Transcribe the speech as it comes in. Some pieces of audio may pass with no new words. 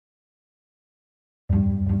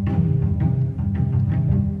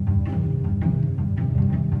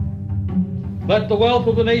Let the wealth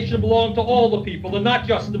of the nation belong to all the people and not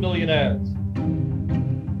just the millionaires.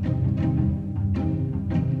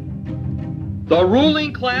 The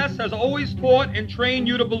ruling class has always taught and trained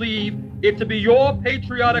you to believe it to be your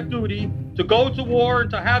patriotic duty to go to war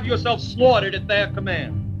and to have yourself slaughtered at their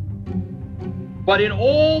command. But in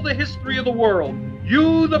all the history of the world,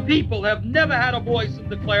 you, the people, have never had a voice in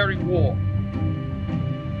declaring war.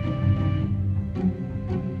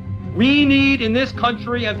 We need in this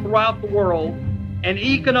country and throughout the world an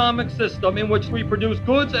economic system in which we produce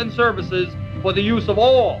goods and services for the use of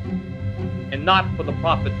all and not for the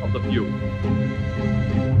profit of the few.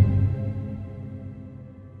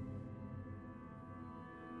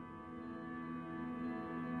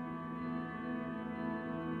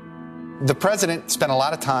 The president spent a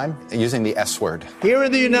lot of time using the S word. Here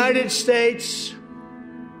in the United States,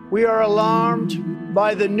 we are alarmed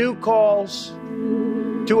by the new calls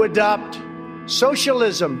to adopt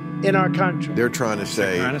socialism in our country. They're trying to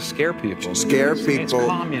say... They're trying to scare people. Scare people. It's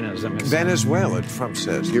communism. Venezuela, Trump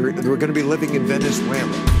says. We're going to be living in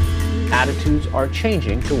Venezuela. Attitudes are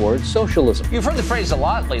changing towards socialism. You've heard the phrase a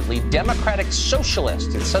lot lately, democratic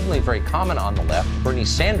socialist. It's suddenly very common on the left. Bernie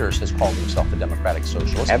Sanders has called himself a democratic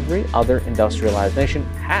socialist. Every other industrialized nation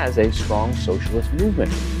has a strong socialist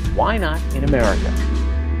movement. Why not in America?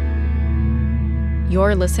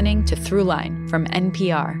 You're listening to Throughline from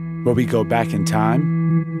NPR, where we go back in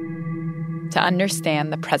time to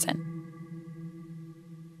understand the present.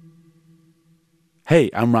 Hey,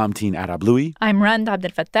 I'm Ramteen Arablouei. I'm Rand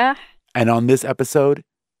Abdel Fattah. And on this episode,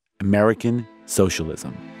 American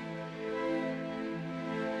Socialism.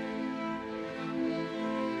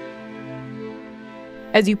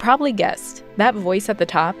 As you probably guessed, that voice at the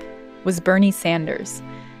top was Bernie Sanders.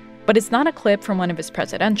 But it's not a clip from one of his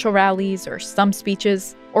presidential rallies or stump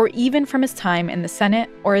speeches, or even from his time in the Senate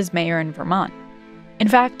or as mayor in Vermont. In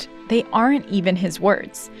fact, they aren't even his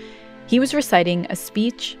words. He was reciting a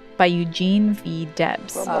speech by Eugene V.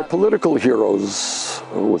 Debs. My political heroes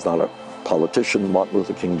was not a politician. Martin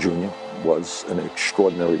Luther King Jr. was an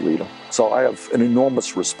extraordinary leader. So I have an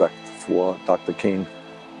enormous respect for Dr. King.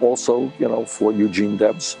 Also, for Eugene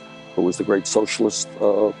Debs, who was the great socialist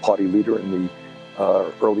party leader in the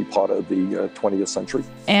early part of the 20th century.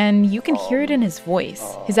 And you can hear it in his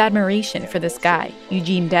voice, his admiration for this guy,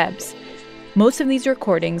 Eugene Debs. Most of these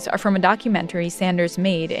recordings are from a documentary Sanders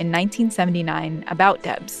made in 1979 about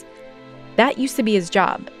Debs. That used to be his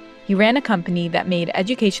job. He ran a company that made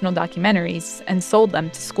educational documentaries and sold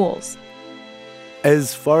them to schools.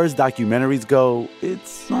 As far as documentaries go,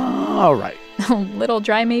 it's all right. A little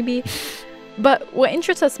dry, maybe. But what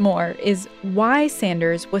interests us more is why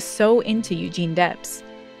Sanders was so into Eugene Debs.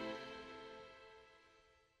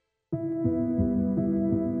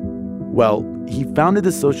 Well, he founded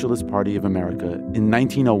the Socialist Party of America in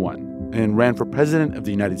 1901 and ran for president of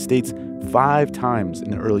the United States 5 times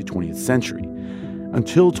in the early 20th century.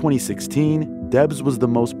 Until 2016, Debs was the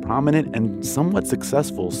most prominent and somewhat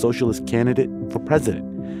successful socialist candidate for president.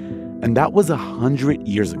 And that was 100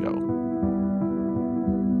 years ago.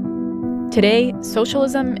 Today,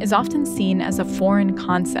 socialism is often seen as a foreign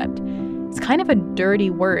concept. It's kind of a dirty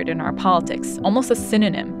word in our politics, almost a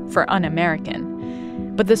synonym for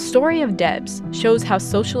un-American. But the story of Debs shows how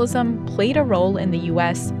socialism played a role in the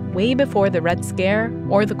U.S. way before the Red Scare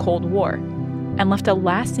or the Cold War, and left a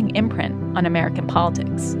lasting imprint on American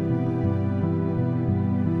politics.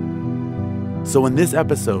 So in this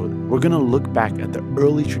episode, we're going to look back at the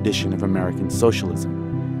early tradition of American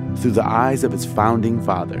socialism through the eyes of its founding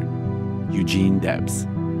father, Eugene Debs.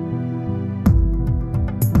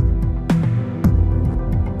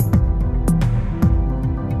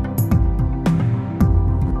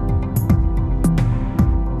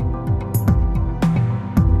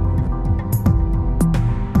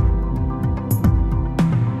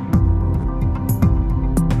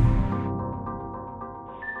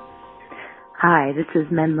 Hi, this is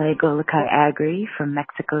Menle Golokai Agri from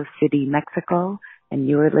Mexico City, Mexico, and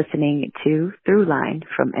you are listening to Throughline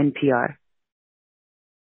from NPR.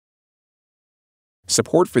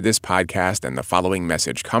 Support for this podcast and the following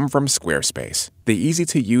message come from Squarespace, the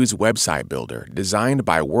easy-to-use website builder designed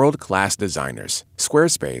by world-class designers.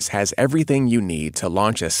 Squarespace has everything you need to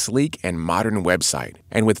launch a sleek and modern website.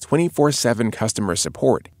 And with 24/7 customer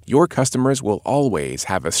support, your customers will always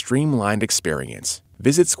have a streamlined experience.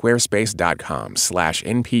 Visit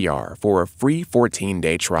squarespace.com/NPR for a free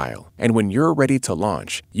 14-day trial. And when you're ready to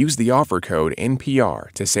launch, use the offer code NPR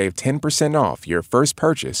to save 10% off your first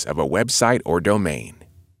purchase of a website or domain.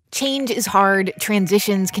 Change is hard,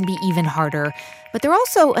 transitions can be even harder, but they're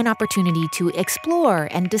also an opportunity to explore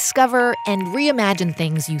and discover and reimagine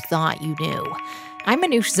things you thought you knew. I'm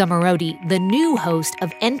Manoush Zomorodi, the new host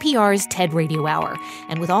of NPR's TED Radio Hour.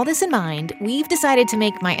 And with all this in mind, we've decided to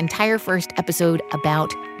make my entire first episode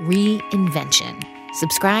about reinvention.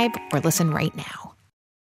 Subscribe or listen right now.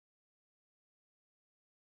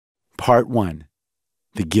 Part 1.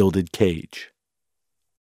 The Gilded Cage.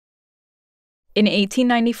 In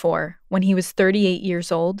 1894, when he was 38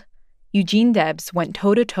 years old, Eugene Debs went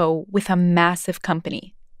toe-to-toe with a massive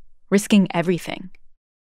company, risking everything.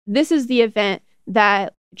 This is the event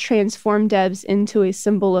that transformed Debs into a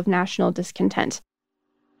symbol of national discontent.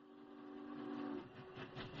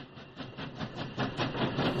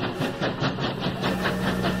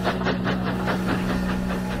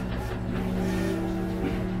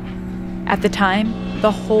 At the time,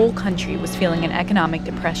 the whole country was feeling an economic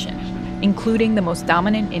depression, including the most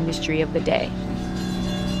dominant industry of the day: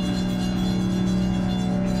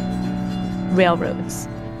 railroads.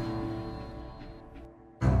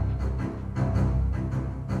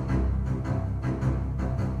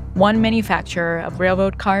 One manufacturer of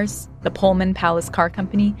railroad cars, the Pullman Palace Car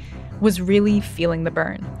Company, was really feeling the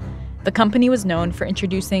burn. The company was known for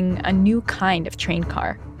introducing a new kind of train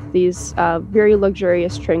car. These very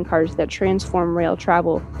luxurious train cars that transform rail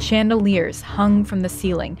travel. Chandeliers hung from the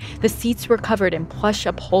ceiling. The seats were covered in plush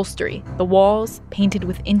upholstery, the walls painted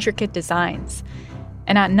with intricate designs.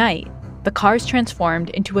 And at night, the cars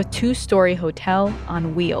transformed into a 2-story hotel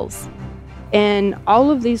on wheels. And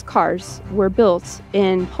all of these cars were built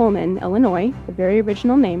in Pullman, Illinois, the very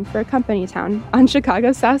original name for a company town on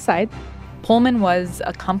Chicago's South Side. Pullman was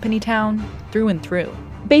a company town through and through.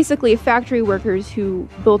 Basically, factory workers who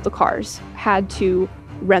built the cars had to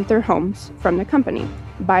rent their homes from the company,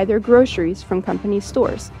 buy their groceries from company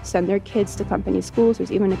stores, send their kids to company schools.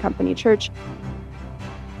 There's even a company church.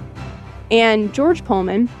 And George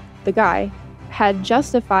Pullman, the guy, had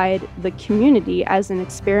justified the community as an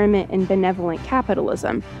experiment in benevolent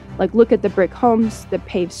capitalism. Like, look at the brick homes, the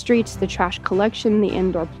paved streets, the trash collection, the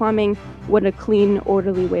indoor plumbing. What a clean,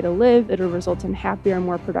 orderly way to live. It'll result in happier,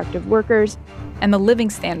 more productive workers. And the living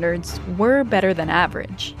standards were better than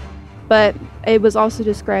average. But it was also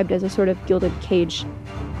described as a sort of gilded cage,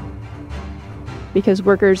 because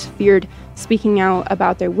workers feared speaking out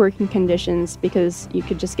about their working conditions because you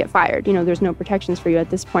could just get fired. You know, there's no protections for you at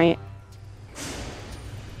this point.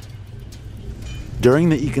 During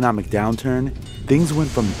the economic downturn, things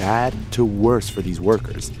went from bad to worse for these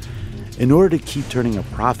workers. In order to keep turning a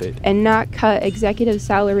profit and not cut executive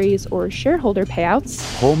salaries or shareholder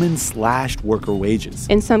payouts, Pullman slashed worker wages,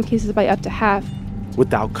 in some cases by up to half,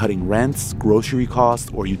 without cutting rents, grocery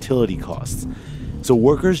costs, or utility costs. So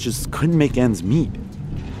workers just couldn't make ends meet,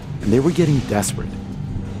 and they were getting desperate.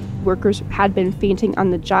 Workers had been fainting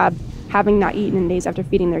on the job, having not eaten in days after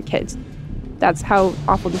feeding their kids. That's how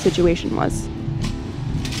awful the situation was.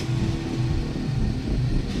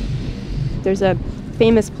 There's a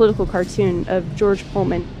famous political cartoon of George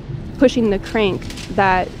Pullman pushing the crank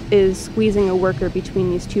that is squeezing a worker between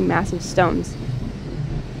these two massive stones.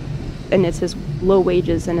 And it's his low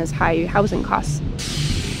wages and his high housing costs.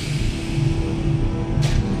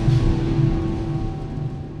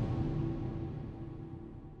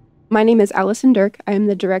 My name is Allison Dirk. I am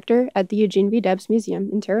the director at the Eugene V. Debs Museum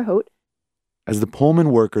in Terre Haute. As the Pullman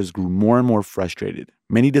workers grew more and more frustrated,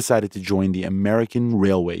 many decided to join the American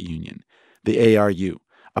Railway Union, the ARU,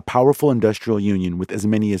 a powerful industrial union with as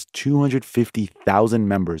many as 250,000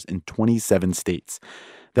 members in 27 states,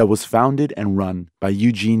 that was founded and run by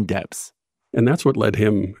Eugene Debs. And that's what led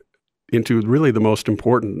him into really the most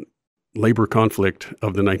important labor conflict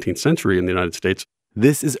of the 19th century in the United States.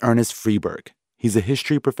 This is Ernest Freeberg. He's a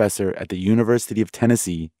history professor at the University of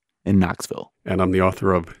Tennessee in Knoxville. And I'm the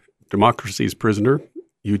author of Democracy's Prisoner,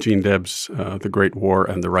 Eugene Debs, The Great War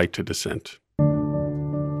and the Right to Dissent.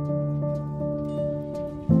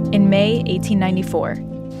 In May 1894,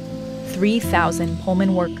 3,000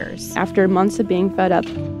 Pullman workers, after months of being fed up,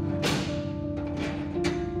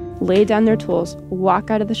 lay down their tools,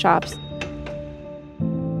 walk out of the shops,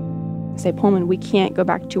 say, Pullman, we can't go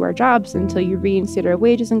back to our jobs until you reinstate our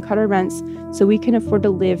wages and cut our rents so we can afford to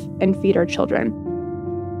live and feed our children.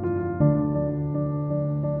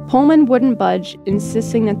 Pullman wouldn't budge,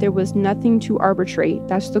 insisting that there was nothing to arbitrate.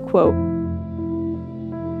 That's the quote.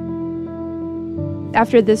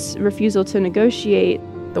 After this refusal to negotiate,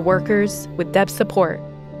 the workers, with Debs' support,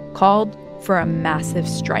 called for a massive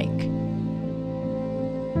strike.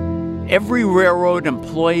 Every railroad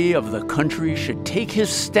employee of the country should take his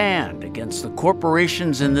stand against the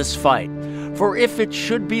corporations in this fight. For if it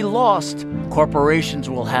should be lost, corporations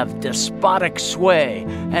will have despotic sway,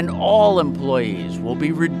 and all employees will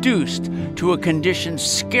be reduced to a condition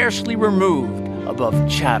scarcely removed above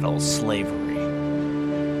chattel slavery.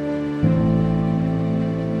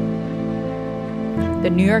 the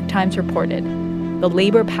New York Times reported, "The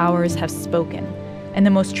labor powers have spoken, and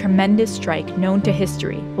the most tremendous strike known to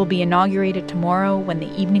history will be inaugurated tomorrow when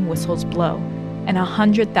the evening whistles blow, and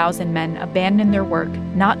 100,000 men abandon their work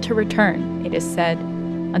not to return, it is said,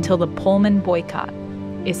 until the Pullman boycott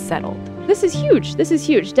is settled." This is huge. This is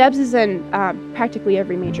huge. Debs is in practically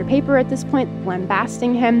every major paper at this point,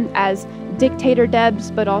 lambasting him as dictator Debs,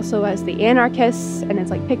 but also as the anarchist. And it's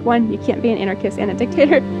like, pick one. You can't be an anarchist and a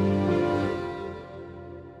dictator.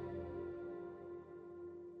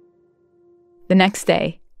 The next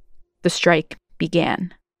day, the strike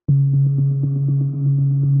began.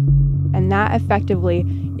 And that effectively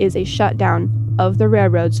is a shutdown of the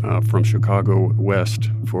railroads. From Chicago west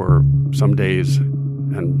for some days,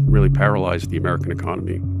 and really paralyzed the American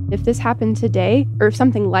economy. If this happened today, or if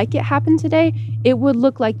something like it happened today, it would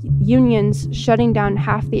look like unions shutting down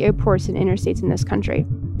half the airports and interstates in this country,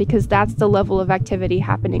 because that's the level of activity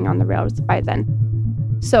happening on the railroads by then.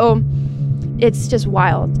 So it's just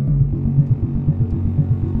wild.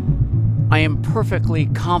 I am perfectly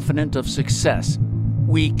confident of success.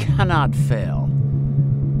 We cannot fail.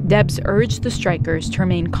 Debs urged the strikers to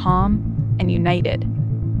remain calm and united.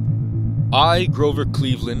 I, Grover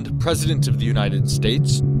Cleveland, President of the United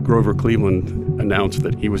States. Grover Cleveland announced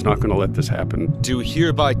that he was not going to let this happen. Do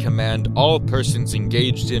hereby command all persons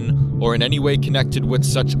engaged in or in any way connected with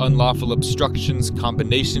such unlawful obstructions,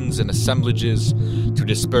 combinations, and assemblages to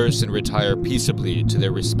disperse and retire peaceably to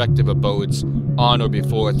their respective abodes on or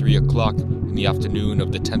before 3 o'clock in the afternoon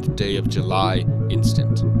of the 10th day of July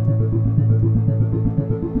instant.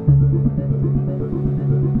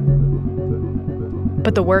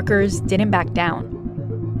 But the workers didn't back down.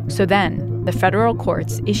 So then, the federal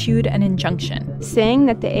courts issued an injunction saying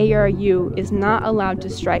that the ARU is not allowed to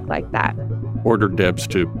strike like that. Ordered Debs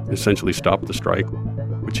to essentially stop the strike,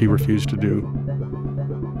 which he refused to do.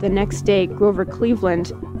 The next day, Grover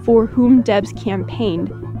Cleveland, for whom Debs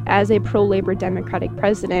campaigned as a pro-labor Democratic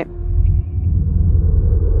president,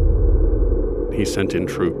 he sent in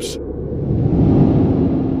troops.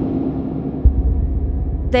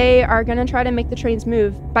 They are going to try to make the trains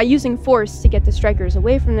move by using force to get the strikers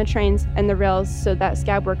away from the trains and the rails so that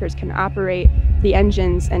scab workers can operate the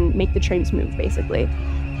engines and make the trains move, basically.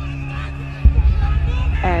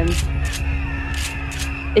 And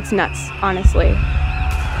it's nuts, honestly.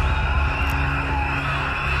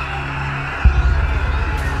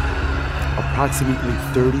 Approximately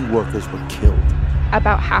 30 workers were killed.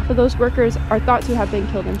 About half of those workers are thought to have been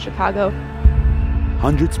killed in Chicago.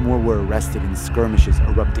 Hundreds more were arrested in skirmishes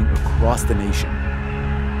erupting across the nation.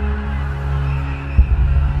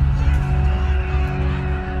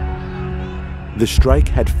 The strike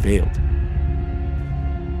had failed.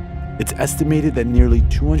 It's estimated that nearly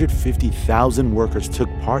 250,000 workers took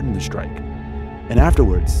part in the strike, and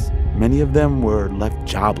afterwards, many of them were left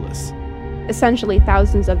jobless. Essentially,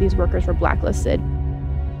 thousands of these workers were blacklisted.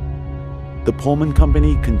 The Pullman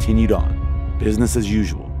Company continued on, business as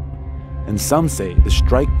usual. And some say the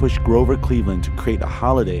strike pushed Grover Cleveland to create a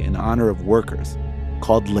holiday in honor of workers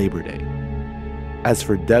called Labor Day. As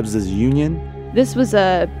for Debs' union, this was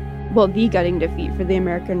the gutting defeat for the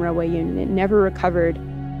American Railway Union. It never recovered.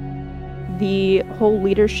 The whole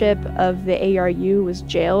leadership of the ARU was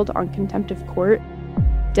jailed on contempt of court.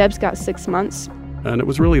 Debs got 6 months. And it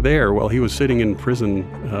was really there while he was sitting in prison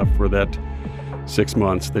for that 6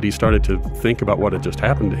 months that he started to think about what had just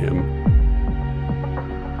happened to him.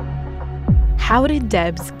 How did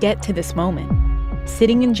Debs get to this moment?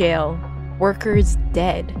 Sitting in jail, workers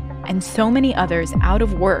dead, and so many others out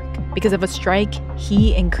of work because of a strike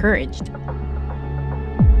he encouraged.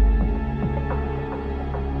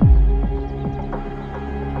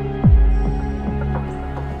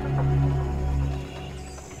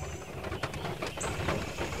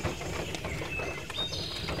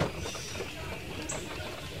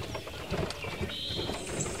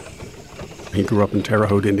 He grew up in Terre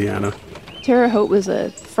Haute, Indiana. Terre Haute was a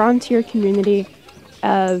frontier community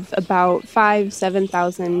of about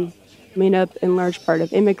 7,000, made up in large part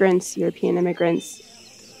of immigrants, European immigrants.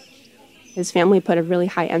 His family put a really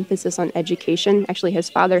high emphasis on education. Actually, his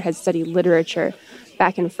father had studied literature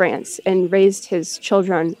back in France and raised his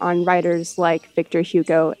children on writers like Victor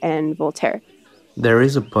Hugo and Voltaire. There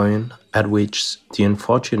is a point at which the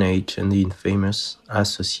unfortunate and the infamous are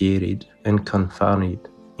associated and confounded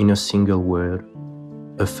in a single word,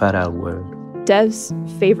 a fatal word. Debs'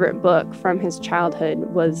 favorite book from his childhood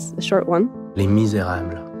was a short one. Les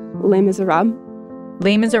Misérables. Les Miserables.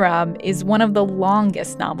 Les Miserables is one of the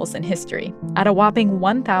longest novels in history, at a whopping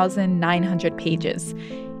 1,900 pages.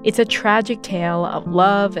 It's a tragic tale of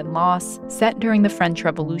love and loss set during the French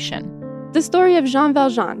Revolution. The story of Jean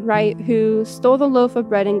Valjean, right, who stole the loaf of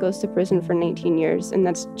bread and goes to prison for 19 years, and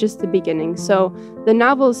that's just the beginning. So the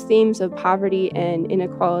novel's themes of poverty and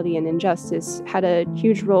inequality and injustice had a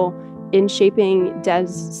huge role in shaping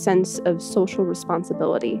Dev's sense of social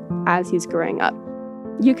responsibility as he's growing up.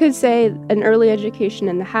 You could say an early education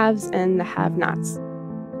in the haves and the have-nots.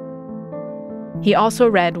 He also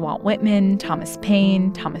read Walt Whitman, Thomas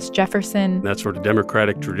Paine, Thomas Jefferson. That sort of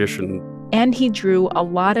democratic tradition. And he drew a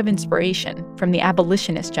lot of inspiration from the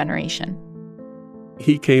abolitionist generation.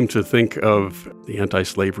 He came to think of the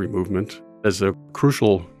anti-slavery movement as a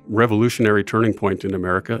crucial revolutionary turning point in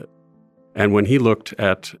America. And when he looked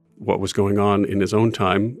at what was going on in his own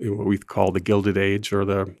time, in what we call the Gilded Age or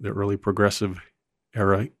the early progressive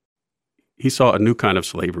era, he saw a new kind of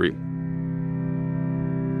slavery,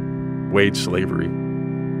 wage slavery.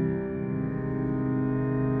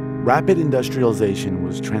 Rapid industrialization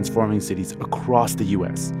was transforming cities across the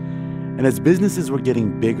U.S. And as businesses were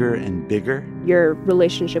getting bigger and bigger, your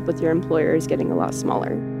relationship with your employer is getting a lot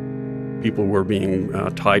smaller. People were being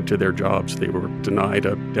tied to their jobs. They were denied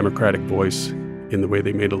a democratic voice in the way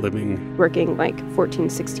they made a living. Working like 14,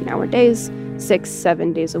 16-hour days, 6,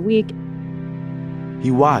 7 days a week.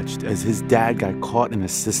 He watched as his dad got caught in a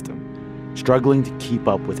system, struggling to keep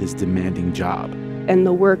up with his demanding job. And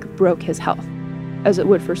the work broke his health, as it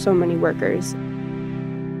would for so many workers.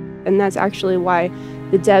 And that's actually why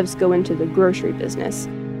the Devs go into the grocery business.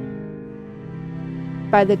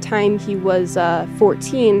 By the time he was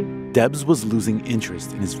 14, Debs was losing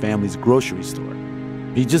interest in his family's grocery store.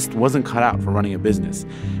 He just wasn't cut out for running a business,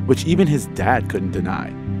 which even his dad couldn't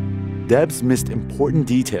deny. Debs missed important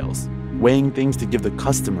details, weighing things to give the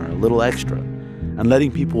customer a little extra, and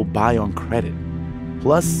letting people buy on credit.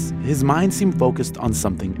 Plus, his mind seemed focused on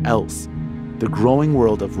something else, the growing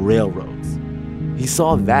world of railroads. He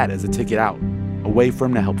saw that as a ticket out, a way for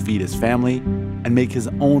him to help feed his family and make his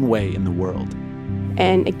own way in the world.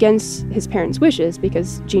 And against his parents' wishes,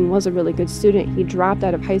 because Gene was a really good student, he dropped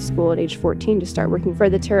out of high school at age 14 to start working for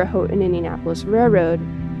the Terre Haute and Indianapolis Railroad.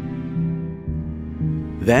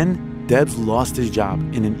 Then, Debs lost his job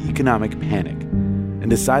in an economic panic and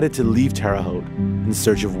decided to leave Terre Haute in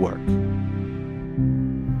search of work.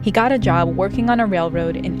 He got a job working on a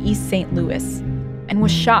railroad in East St. Louis and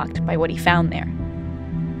was shocked by what he found there.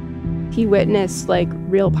 He witnessed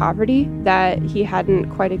real poverty that he hadn't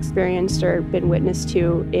quite experienced or been witness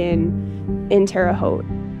to in Terre Haute.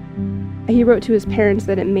 He wrote to his parents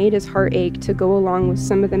that it made his heart ache to go along with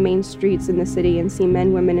some of the main streets in the city and see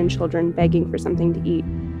men, women, and children begging for something to eat.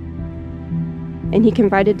 And he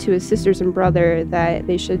confided to his sisters and brother that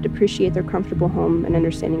they should appreciate their comfortable home and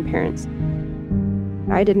understanding parents.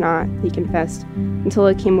 I did not, he confessed, until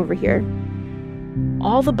I came over here.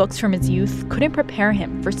 All the books from his youth couldn't prepare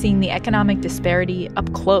him for seeing the economic disparity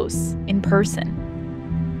up close, in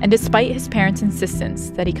person. And despite his parents' insistence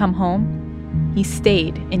that he come home, he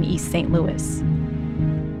stayed in East St. Louis.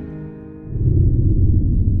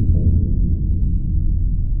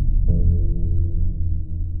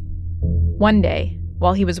 One day,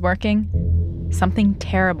 while he was working, something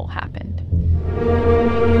terrible happened.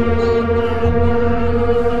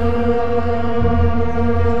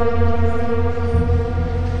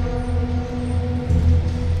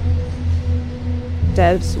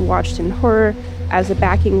 Debs watched in horror as a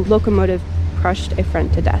backing locomotive crushed a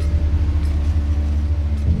friend to death.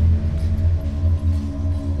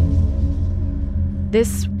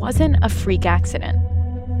 This wasn't a freak accident.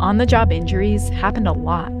 On-the-job injuries happened a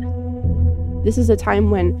lot. This is a time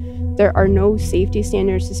when there are no safety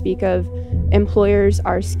standards to speak of. Employers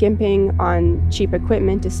are skimping on cheap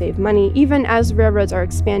equipment to save money, even as railroads are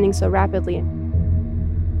expanding so rapidly,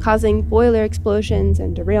 causing boiler explosions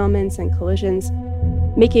and derailments and collisions,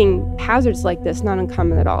 making hazards like this not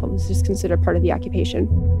uncommon at all. It was just considered part of the occupation.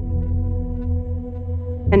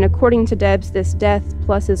 And according to Debs, this death,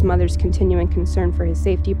 plus his mother's continuing concern for his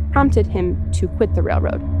safety, prompted him to quit the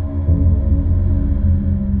railroad.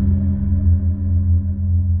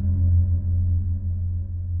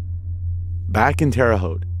 Back in Terre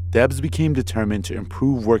Haute, Debs became determined to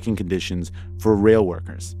improve working conditions for rail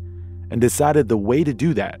workers and decided the way to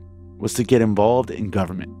do that was to get involved in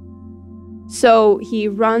government. So he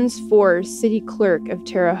runs for city clerk of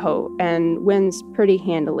Terre Haute and wins pretty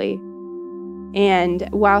handily. And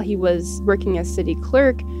while he was working as city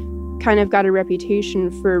clerk, kind of got a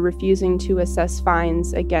reputation for refusing to assess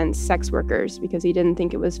fines against sex workers because he didn't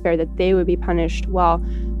think it was fair that they would be punished while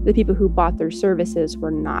the people who bought their services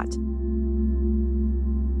were not.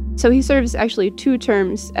 So he serves actually 2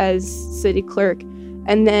 terms as city clerk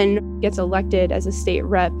and then gets elected as a state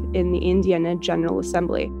rep in the Indiana General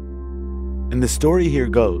Assembly. And the story here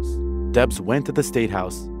goes, Debs went to the State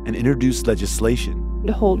House and introduced legislation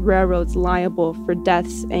to hold railroads liable for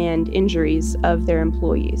deaths and injuries of their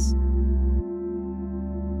employees.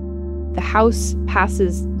 The House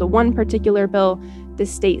passes the one particular bill. The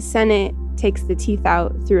state Senate takes the teeth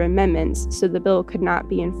out through amendments, so the bill could not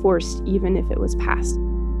be enforced even if it was passed.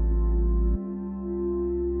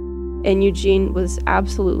 And Eugene was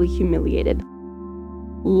absolutely humiliated,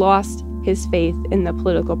 lost his faith in the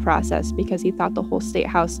political process because he thought the whole state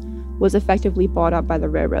house was effectively bought up by the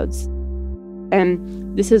railroads.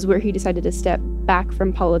 And this is where he decided to step back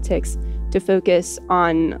from politics to focus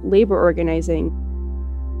on labor organizing.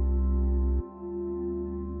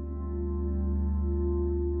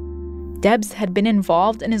 Debs had been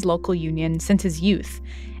involved in his local union since his youth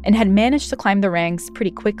and had managed to climb the ranks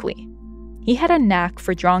pretty quickly. He had a knack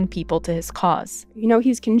for drawing people to his cause. You know,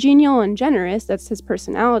 he's congenial and generous, that's his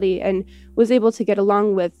personality, and was able to get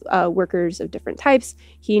along with workers of different types.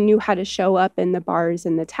 He knew how to show up in the bars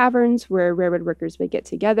and the taverns where railroad workers would get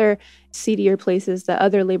together, seedier places that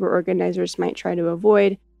other labor organizers might try to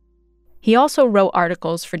avoid. He also wrote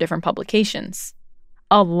articles for different publications.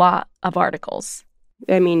 A lot of articles.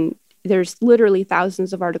 I mean, there's literally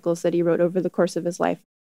thousands of articles that he wrote over the course of his life.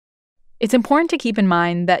 It's important to keep in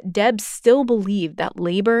mind that Debs still believed that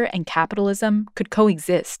labor and capitalism could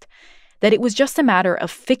coexist, that it was just a matter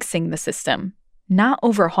of fixing the system, not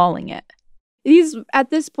overhauling it. He's,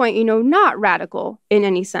 at this point, not radical in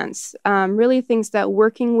any sense. Really thinks that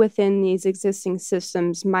working within these existing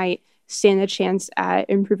systems might stand a chance at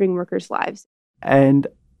improving workers' lives. And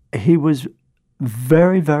he was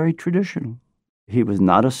very, very traditional. He was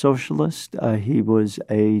not a socialist. He was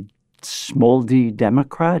a small d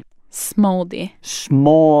Democrat. Small d.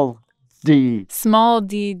 Small d. Small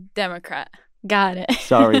d Democrat. Got it.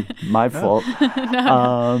 Sorry, my fault.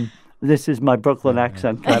 No. This is my Brooklyn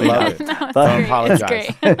accent. I love it. No, it's Don't great. apologize.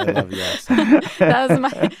 It's great. I love your accent. That was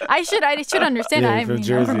my. I should understand. Yeah, I'm from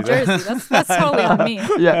I'm from Jersey. That's totally on me.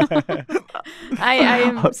 Yeah. I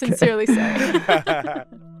am sincerely sorry.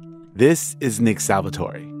 This is Nick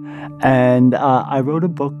Salvatore. And I wrote a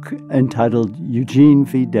book entitled Eugene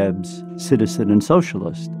V. Debs, Citizen and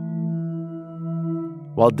Socialist.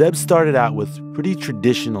 While Debs started out with pretty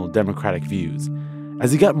traditional Democratic views,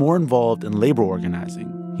 as he got more involved in labor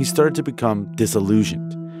organizing, he started to become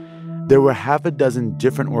disillusioned. There were half a dozen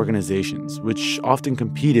different organizations, which often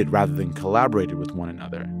competed rather than collaborated with one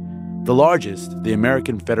another. The largest, the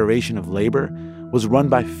American Federation of Labor, was run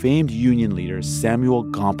by famed union leader Samuel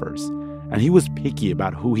Gompers, and he was picky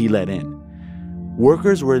about who he let in.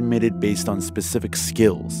 Workers were admitted based on specific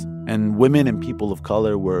skills, and women and people of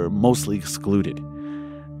color were mostly excluded.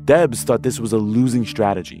 Debs thought this was a losing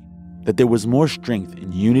strategy, that there was more strength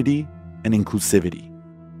in unity and inclusivity.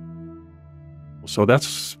 So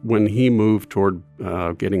that's when he moved toward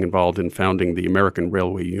getting involved in founding the American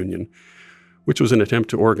Railway Union, which was an attempt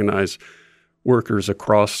to organize workers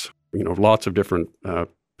across, lots of different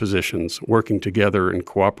positions, working together and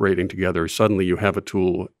cooperating together. Suddenly you have a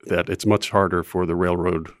tool that it's much harder for the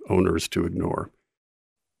railroad owners to ignore.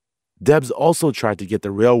 Debs also tried to get the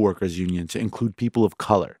Rail Workers Union to include people of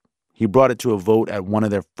color. He brought it to a vote at one of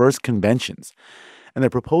their first conventions, and the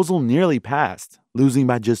proposal nearly passed, losing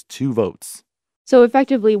by just 2 votes. So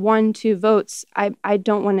effectively 1-2 votes, I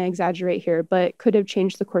don't want to exaggerate here, but could have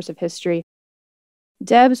changed the course of history.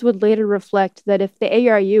 Debs would later reflect that if the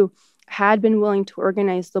ARU had been willing to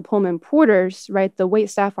organize the Pullman porters, right, the wait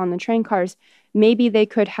staff on the train cars, maybe they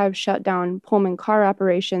could have shut down Pullman car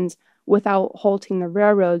operations without halting the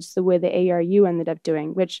railroads the way the ARU ended up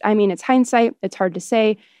doing, which, it's hindsight. It's hard to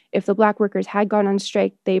say. If the black workers had gone on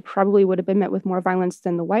strike, they probably would have been met with more violence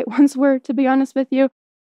than the white ones were, to be honest with you.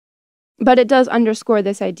 But it does underscore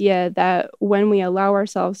this idea that when we allow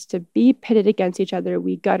ourselves to be pitted against each other,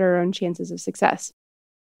 we gut our own chances of success.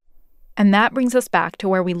 And that brings us back to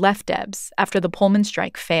where we left Debs after the Pullman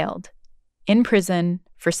strike failed. In prison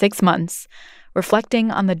for 6 months,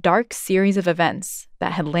 reflecting on the dark series of events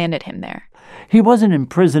that had landed him there. He wasn't in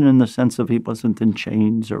prison in the sense of he wasn't in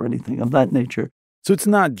chains or anything of that nature. So it's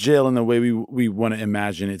not jail in the way we want to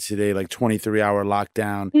imagine it today, like 23-hour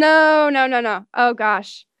lockdown. No. Oh,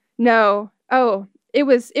 gosh. No. Oh, it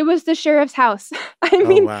was the sheriff's house.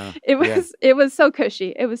 Wow. It was so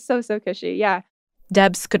cushy. It was so cushy, yeah.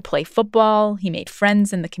 Debs could play football, he made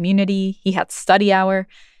friends in the community, he had study hour,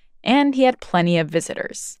 and he had plenty of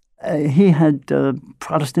visitors. He had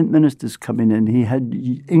Protestant ministers coming in. He had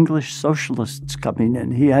English socialists coming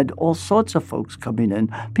in. He had all sorts of folks coming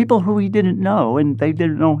in, people who he didn't know, and they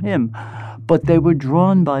didn't know him. But they were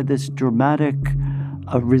drawn by this dramatic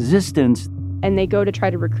resistance. And they go to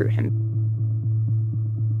try to recruit him.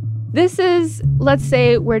 This is, let's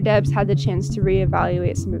say, where Debs had the chance to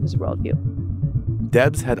reevaluate some of his worldview.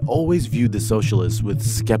 Debs had always viewed the socialists with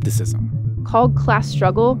skepticism. Called class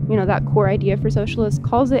struggle, that core idea for socialists,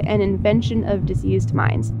 calls it an invention of diseased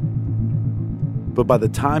minds. But by the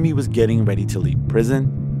time he was getting ready to leave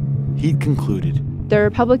prison, he'd concluded the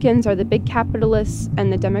Republicans are the big capitalists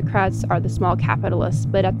and the Democrats are the small capitalists.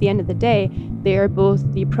 But at the end of the day, they are both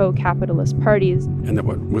the pro-capitalist parties. And that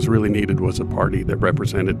what was really needed was a party that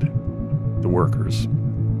represented the workers.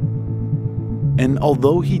 And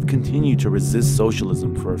although he'd continued to resist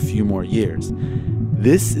socialism for a few more years,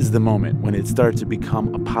 this is the moment when it started to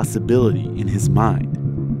become a possibility in his mind.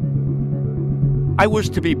 I was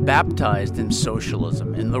to be baptized in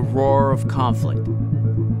socialism in the roar of conflict.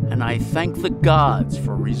 And I thank the gods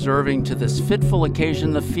for reserving to this fitful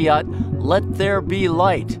occasion the fiat, "Let there be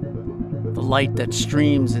light," the light that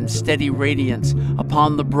streams in steady radiance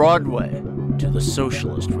upon the Broadway to the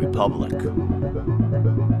Socialist Republic.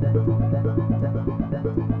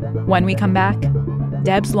 When we come back,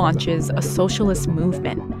 Debs launches a socialist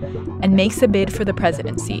movement and makes a bid for the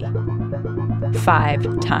presidency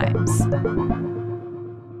 5 times.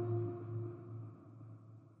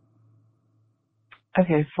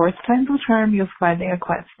 Okay, 4th time's the charm. You'll finding a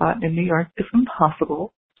quiet spot in New York is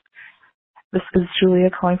impossible. This is Julia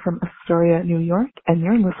calling from Astoria, New York, and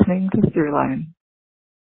you're listening to Throughline.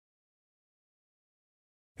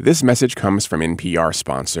 This message comes from NPR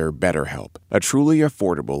sponsor BetterHelp, a truly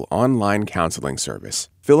affordable online counseling service.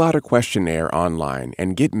 Fill out a questionnaire online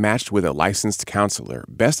and get matched with a licensed counselor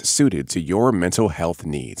best suited to your mental health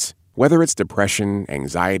needs. Whether it's depression,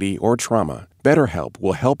 anxiety, or trauma, BetterHelp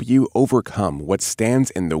will help you overcome what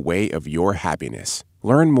stands in the way of your happiness.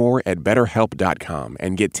 Learn more at BetterHelp.com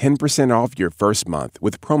and get 10% off your first month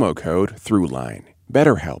with promo code THROUGHLINE.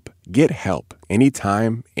 BetterHelp. Get help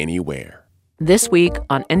anytime, anywhere. This week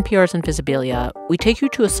on NPR's Invisibilia, we take you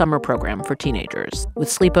to a summer program for teenagers with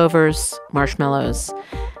sleepovers, marshmallows,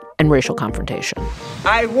 and racial confrontation.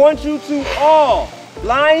 I want you to all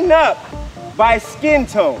line up by skin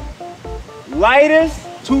tone,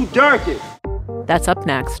 lightest to darkest. That's up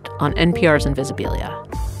next on NPR's Invisibilia.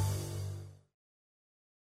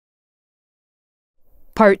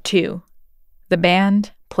 Part 2. The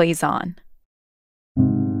band plays on.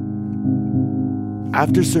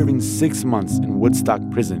 After serving 6 months in Woodstock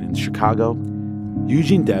Prison in Chicago,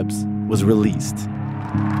 Eugene Debs was released.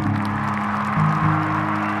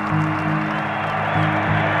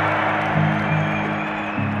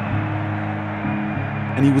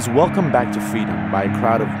 And he was welcomed back to freedom by a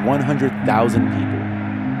crowd of 100,000 people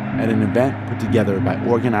at an event put together by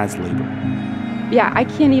organized labor. Yeah, I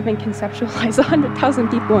can't even conceptualize 100,000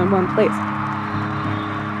 people in one place.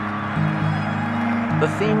 The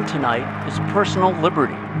theme tonight is personal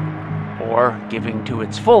liberty, or, giving to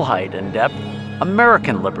its full height and depth,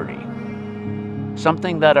 American liberty.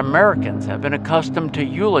 Something that Americans have been accustomed to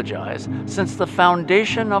eulogize since the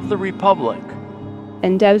foundation of the Republic.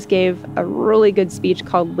 And Debs gave a really good speech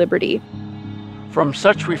called Liberty. From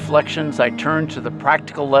such reflections, I turn to the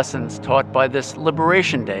practical lessons taught by this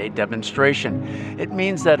Liberation Day demonstration. It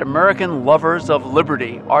means that American lovers of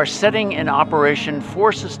liberty are setting in operation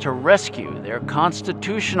forces to rescue their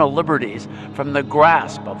constitutional liberties from the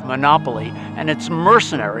grasp of monopoly and its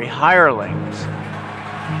mercenary hirelings.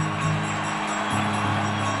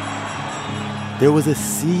 There was a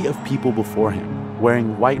sea of people before him,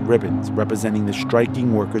 wearing white ribbons representing the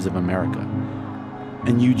striking workers of America.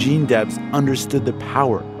 And Eugene Debs understood the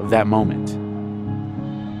power of that moment.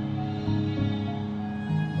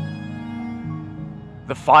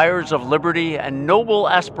 The fires of liberty and noble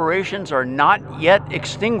aspirations are not yet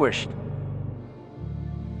extinguished.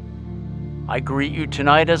 I greet you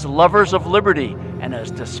tonight as lovers of liberty and as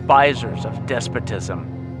despisers of despotism.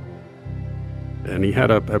 And he had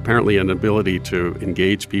apparently an ability to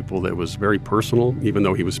engage people that was very personal, even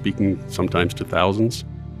though he was speaking sometimes to thousands.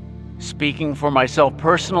 Speaking for myself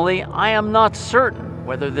personally, I am not certain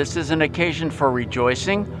whether this is an occasion for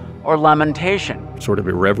rejoicing or lamentation. Sort of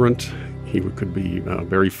irreverent. He could be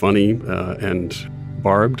very funny and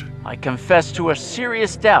barbed. I confess to a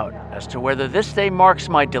serious doubt as to whether this day marks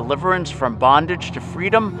my deliverance from bondage to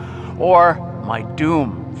freedom or my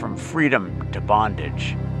doom from freedom to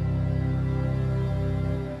bondage.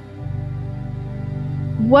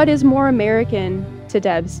 What is more American to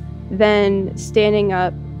Debs than standing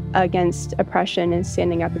up against oppression and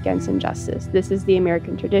standing up against injustice? This is the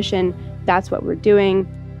American tradition. That's what we're doing.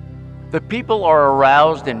 The people are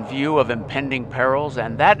aroused in view of impending perils,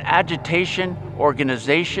 and that agitation,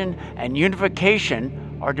 organization, and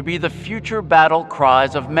unification are to be the future battle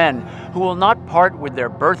cries of men who will not part with their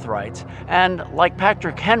birthrights and, like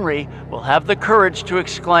Patrick Henry, will have the courage to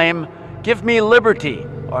exclaim, "Give me liberty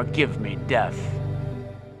or give me death."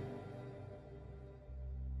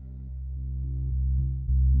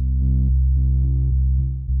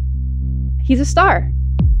 He's a star.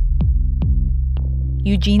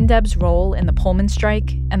 Eugene Debs' role in the Pullman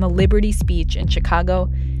strike and the Liberty Speech in Chicago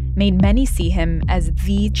made many see him as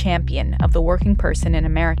the champion of the working person in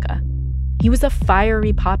America. He was a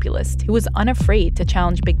fiery populist who was unafraid to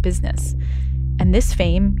challenge big business. And this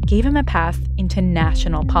fame gave him a path into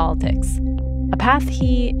national politics, a path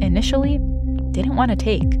he initially didn't want to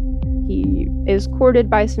take. He is courted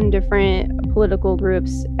by some different political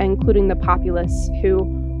groups, including the populists, who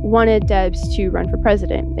wanted Debs to run for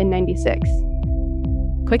president in '96.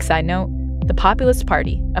 Quick side note, the Populist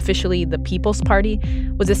Party, officially the People's Party,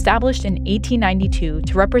 was established in 1892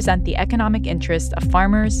 to represent the economic interests of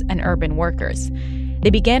farmers and urban workers. They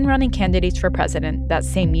began running candidates for president that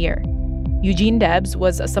same year. Eugene Debs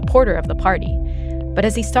was a supporter of the party, but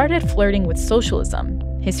as he started flirting with socialism,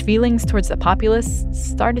 his feelings towards the populists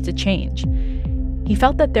started to change. He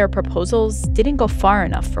felt that their proposals didn't go far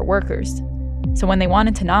enough for workers. So when they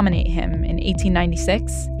wanted to nominate him in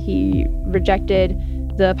 1896, he rejected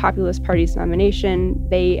the Populist Party's nomination.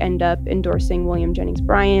 They end up endorsing William Jennings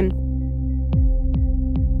Bryan.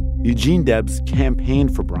 Eugene Debs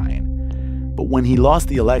campaigned for Bryan, but when he lost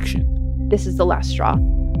the election, this is the last straw.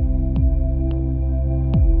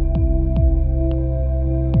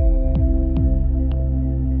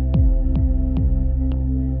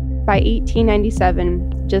 By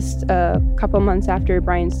 1897, just a couple months after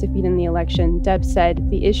Bryan's defeat in the election, Debs said,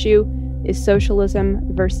 "The issue is socialism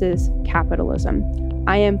versus capitalism.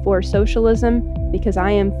 I am for socialism because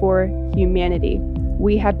I am for humanity.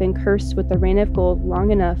 We have been cursed with the reign of gold long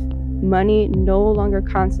enough. Money no longer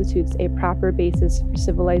constitutes a proper basis for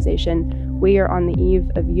civilization. We are on the eve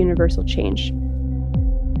of universal change."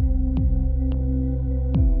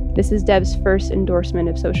 This is Debs' first endorsement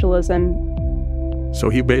of socialism. So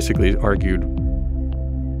he basically argued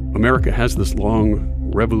America has this long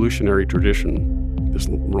revolutionary tradition, this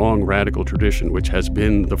long radical tradition, which has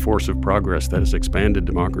been the force of progress that has expanded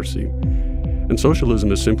democracy. And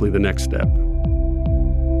socialism is simply the next step.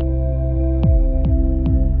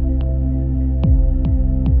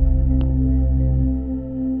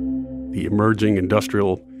 The emerging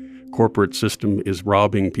industrial corporate system is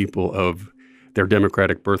robbing people of their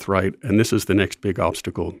democratic birthright, and this is the next big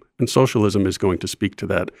obstacle. And socialism is going to speak to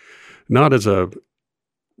that, not as a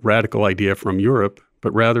radical idea from Europe,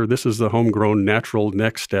 but rather this is the homegrown natural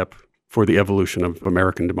next step for the evolution of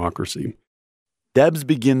American democracy. Debs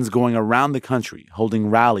begins going around the country, holding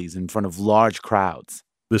rallies in front of large crowds.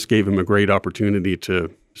 This gave him a great opportunity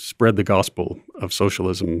to spread the gospel of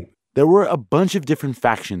socialism. There were a bunch of different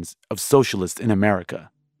factions of socialists in America.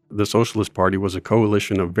 The Socialist Party was a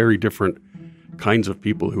coalition of very different kinds of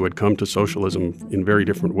people who had come to socialism in very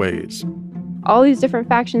different ways. All these different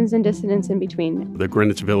factions and dissidents in between. The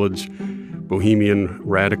Greenwich Village Bohemian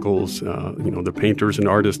radicals, the painters and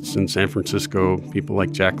artists in San Francisco, people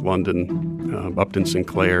like Jack London, Upton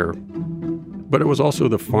Sinclair. But it was also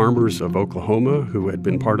the farmers of Oklahoma who had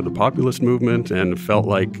been part of the populist movement and felt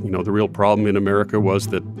like, the real problem in America was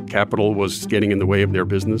that capital was getting in the way of their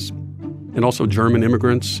business. And also German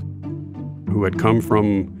immigrants who had come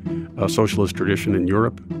from a socialist tradition in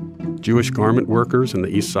Europe. Jewish garment workers in the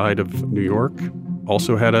east side of New York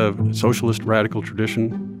also had a socialist radical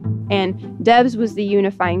tradition. And Debs was the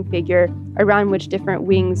unifying figure around which different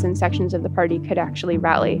wings and sections of the party could actually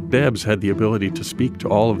rally. Debs had the ability to speak to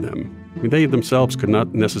all of them. They themselves could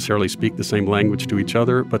not necessarily speak the same language to each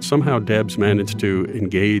other, but somehow Debs managed to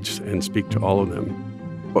engage and speak to all of them.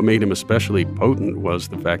 What made him especially potent was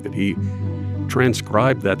the fact that he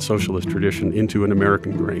transcribed that socialist tradition into an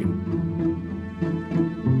American grain.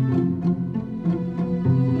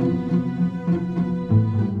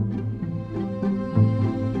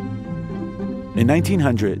 In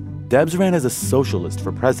 1900, Debs ran as a socialist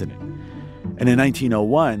for president. And in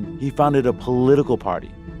 1901, he founded a political party,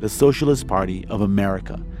 the Socialist Party of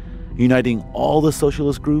America, uniting all the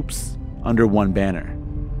socialist groups under one banner.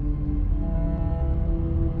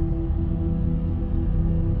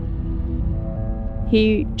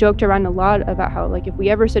 He joked around a lot about how, if we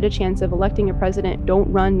ever stood a chance of electing a president, don't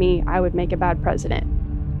run me, I would make a bad president.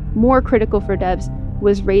 More critical for Debs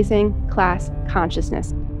was raising class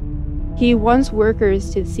consciousness. He wants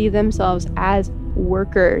workers to see themselves as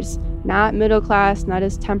workers, not middle class, not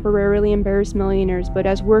as temporarily embarrassed millionaires, but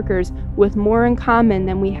as workers with more in common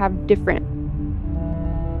than we have different.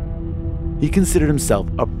 He considered himself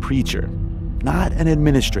a preacher, not an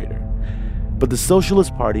administrator. But the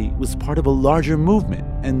Socialist Party was part of a larger movement,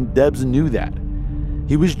 and Debs knew that.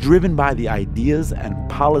 He was driven by the ideas and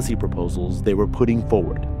policy proposals they were putting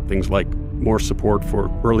forward. Things like more support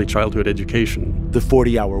for early childhood education, the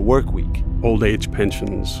 40-hour work week, old age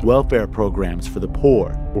pensions, welfare programs for the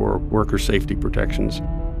poor, or worker safety protections.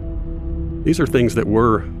 These are things that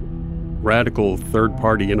were radical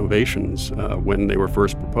third-party innovations when they were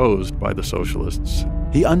first proposed by the socialists.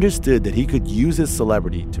 He understood that he could use his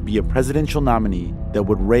celebrity to be a presidential nominee that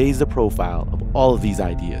would raise the profile of all of these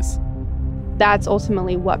ideas. That's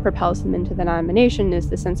ultimately what propels him into the nomination, is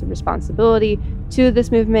the sense of responsibility to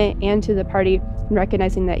this movement and to the party, and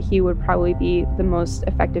recognizing that he would probably be the most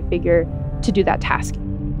effective figure to do that task.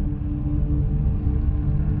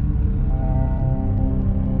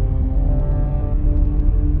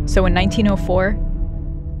 So in 1904,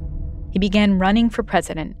 he began running for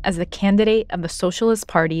president as the candidate of the Socialist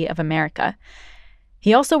Party of America.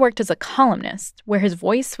 He also worked as a columnist, where his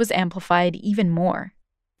voice was amplified even more.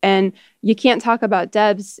 And you can't talk about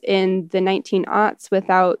Debs in the 1900s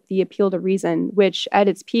without the Appeal to Reason, which at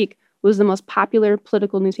its peak was the most popular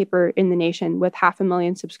political newspaper in the nation with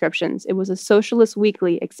 500,000 subscriptions. It was a socialist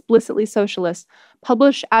weekly, explicitly socialist,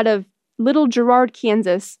 published out of Little Girard,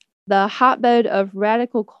 Kansas, the hotbed of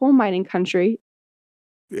radical coal mining country.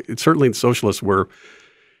 Certainly the socialists were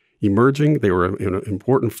emerging. They were an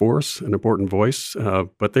important force, an important voice,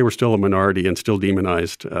 but they were still a minority and still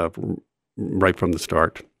demonized right from the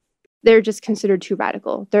start. They're just considered too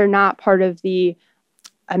radical. They're not part of the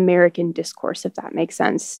American discourse, if that makes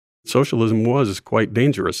sense. Socialism was quite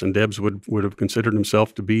dangerous, and Debs would have considered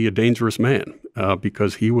himself to be a dangerous man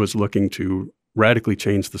because he was looking to radically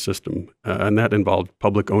change the system, and that involved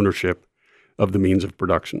public ownership of the means of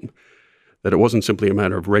production. That it wasn't simply a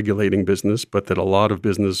matter of regulating business, but that a lot of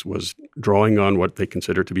business was drawing on what they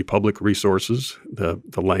considered to be public resources, the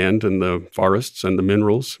land and the forests and the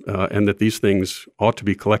minerals, and that these things ought to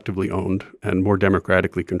be collectively owned and more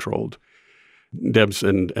democratically controlled. Debs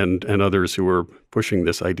and others who were pushing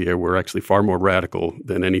this idea were actually far more radical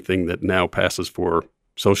than anything that now passes for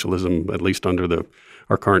socialism, at least under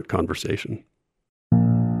our current conversation.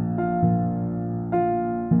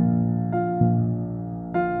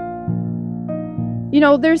 You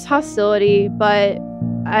know, there's hostility, but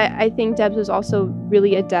I think Debs was also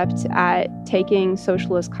really adept at taking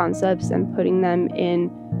socialist concepts and putting them in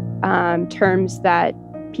terms that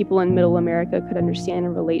people in Middle America could understand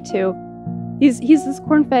and relate to. He's this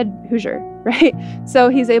corn-fed Hoosier, right? So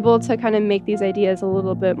he's able to kind of make these ideas a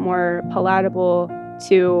little bit more palatable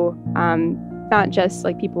to not just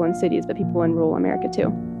like people in cities, but people in rural America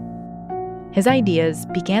too. His ideas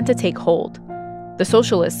began to take hold. The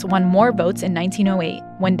socialists won more votes in 1908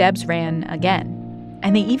 when Debs ran again.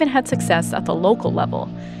 And they even had success at the local level.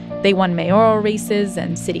 They won mayoral races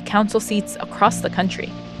and city council seats across the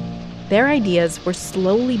country. Their ideas were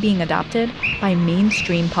slowly being adopted by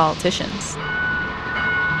mainstream politicians.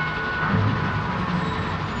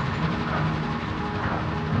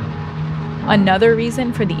 Another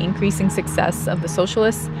reason for the increasing success of the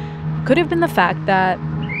socialists could have been the fact that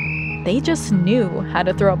they just knew how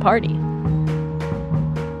to throw a party.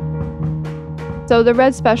 So the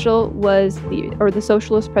Red Special was the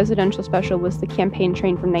Socialist Presidential Special was the campaign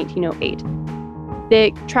train from 1908.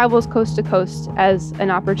 It travels coast to coast as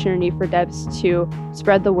an opportunity for Debs to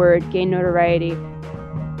spread the word, gain notoriety.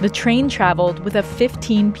 The train traveled with a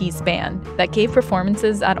 15-piece band that gave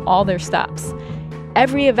performances at all their stops.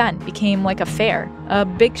 Every event became like a fair, a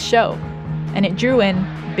big show, and it drew in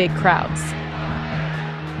big crowds.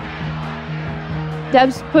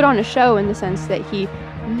 Debs put on a show in the sense that he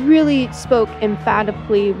really spoke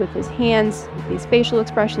emphatically with his hands, with these facial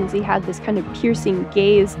expressions. He had this kind of piercing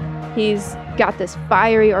gaze. He's got this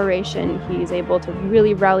fiery oration. He's able to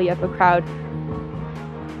really rally up a crowd.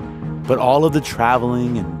 But all of the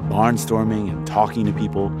traveling and barnstorming and talking to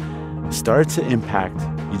people started to impact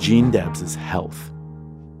Eugene Debs' health.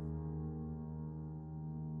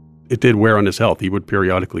 It did wear on his health. He would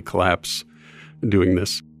periodically collapse doing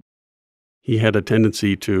this. He had a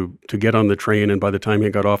tendency to get on the train, and by the time he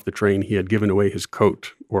got off the train, he had given away his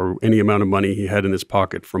coat or any amount of money he had in his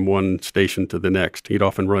pocket from one station to the next. He'd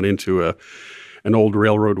often run into an old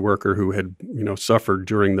railroad worker who had, suffered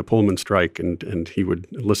during the Pullman strike, and he would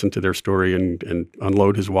listen to their story and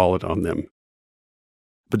unload his wallet on them.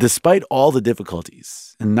 But despite all the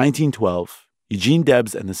difficulties, in 1912, Eugene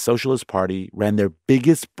Debs and the Socialist Party ran their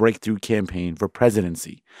biggest breakthrough campaign for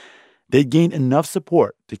presidency. They'd gained enough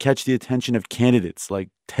support to catch the attention of candidates like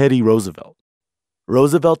Teddy Roosevelt.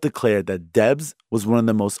 Roosevelt declared that Debs was one of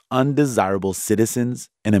the most undesirable citizens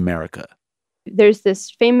in America. There's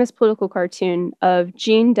this famous political cartoon of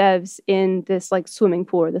Gene Debs in this like swimming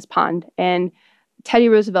pool or this pond, and Teddy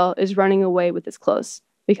Roosevelt is running away with his clothes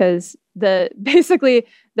because the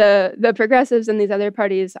progressives and these other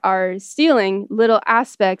parties are stealing little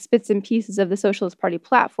aspects, bits and pieces of the Socialist Party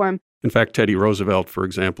platform. In fact, Teddy Roosevelt, for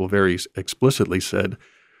example, very explicitly said,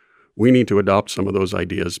 we need to adopt some of those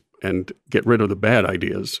ideas and get rid of the bad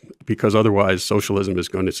ideas because otherwise socialism is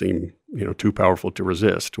going to seem, too powerful to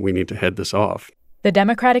resist. We need to head this off. The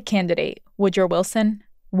Democratic candidate, Woodrow Wilson,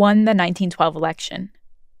 won the 1912 election.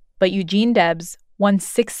 But Eugene Debs won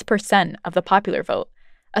 6% of the popular vote,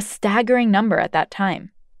 a staggering number at that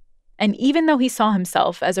time. And even though he saw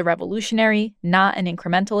himself as a revolutionary, not an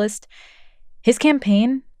incrementalist, his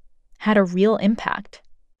campaign had a real impact.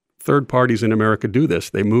 Third parties in America do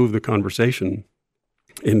this. They move the conversation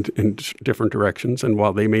in different directions. And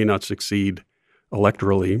while they may not succeed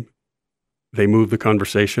electorally, they move the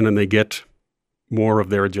conversation and they get more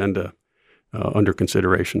of their agenda under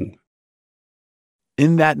consideration.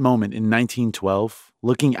 In that moment in 1912,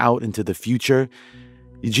 looking out into the future,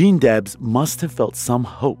 Eugene Debs must have felt some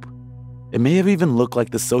hope. It may have even looked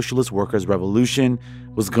like the socialist workers' revolution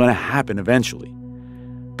was going to happen eventually.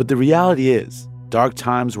 But the reality is, dark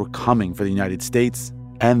times were coming for the United States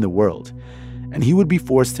and the world, and he would be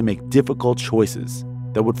forced to make difficult choices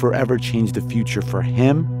that would forever change the future for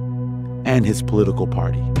him and his political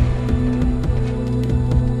party.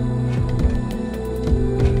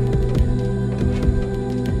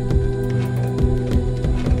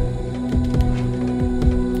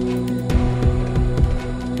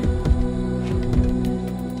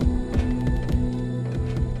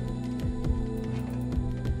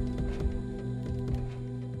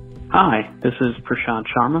 Hi, this is Prashant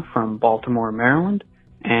Sharma from Baltimore, Maryland,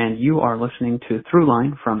 and you are listening to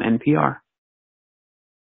Throughline from NPR.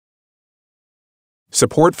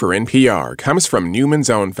 Support for NPR comes from Newman's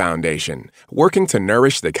Own Foundation, working to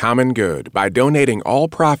nourish the common good by donating all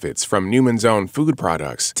profits from Newman's Own food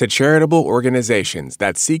products to charitable organizations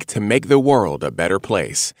that seek to make the world a better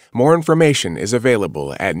place. More information is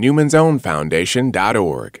available at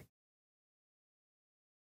newmansownfoundation.org.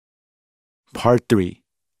 Part 3.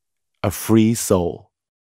 A Free Soul.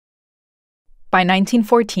 By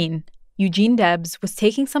 1914, Eugene Debs was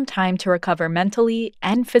taking some time to recover mentally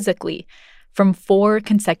and physically from 4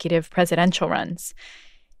 consecutive presidential runs.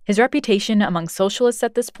 His reputation among socialists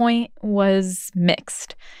at this point was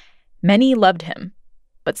mixed. Many loved him,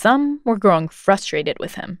 but some were growing frustrated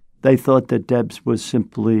with him. They thought that Debs was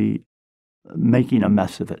simply making a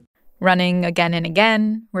mess of it. Running again and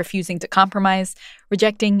again, refusing to compromise,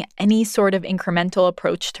 rejecting any sort of incremental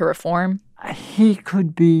approach to reform. He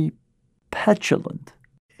could be petulant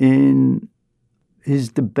in his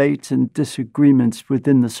debates and disagreements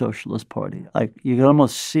within the Socialist Party. Like, you can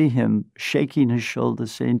almost see him shaking his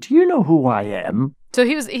shoulders saying, do you know who I am? So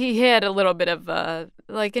he had a little bit of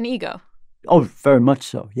like an ego. Oh, very much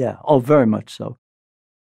so, yeah. Oh, very much so.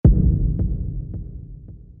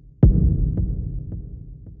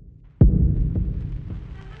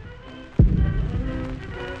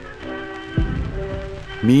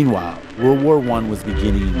 Meanwhile, World War I was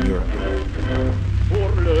beginning in Europe.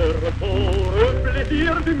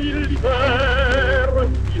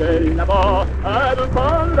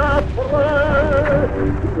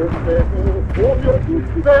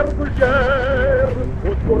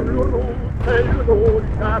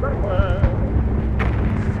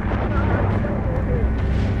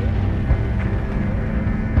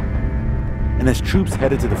 And as troops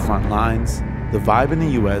headed to the front lines, the vibe in the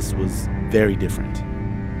U.S. was very different.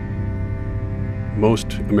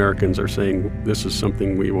 Most Americans are saying this is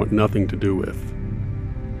something we want nothing to do with.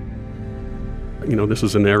 This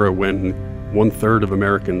is an era when 1/3 of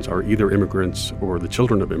Americans are either immigrants or the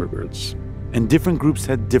children of immigrants. And different groups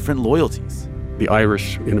had different loyalties. The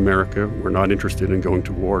Irish in America were not interested in going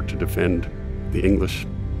to war to defend the English.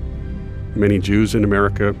 Many Jews in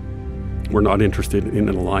America were not interested in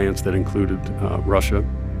an alliance that included Russia.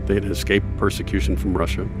 They had escaped persecution from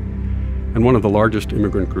Russia. And one of the largest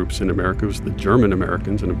immigrant groups in America was the German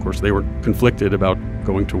Americans, and of course they were conflicted about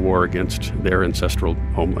going to war against their ancestral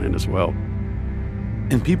homeland as well.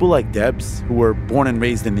 And people like Debs, who were born and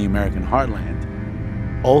raised in the American heartland,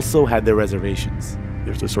 also had their reservations.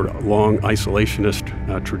 There's a sort of long isolationist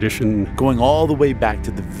tradition. Going all the way back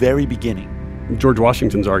to the very beginning. George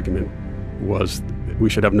Washington's argument was that we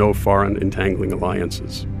should have no foreign entangling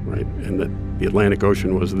alliances, right? And that the Atlantic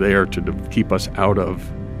Ocean was there to keep us out of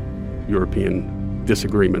European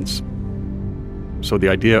disagreements. So the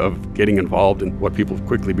idea of getting involved in what people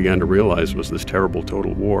quickly began to realize was this terrible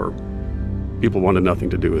total war, people wanted nothing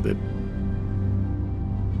to do with it.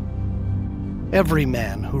 Every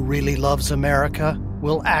man who really loves America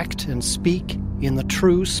will act and speak in the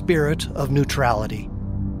true spirit of neutrality.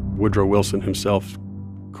 Woodrow Wilson himself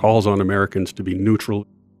calls on Americans to be neutral.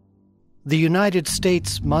 The United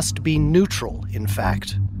States must be neutral, in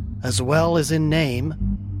fact, as well as in name,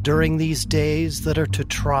 during these days that are to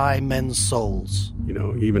try men's souls. You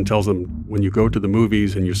know, he even tells them, when you go to the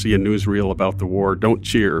movies and you see a newsreel about the war, don't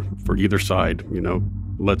cheer for either side. You know,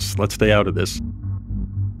 let's stay out of this.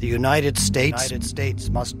 The United States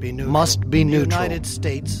must be neutral. The United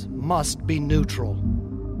States must be neutral.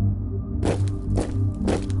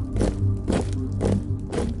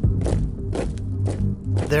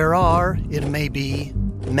 There are, it may be,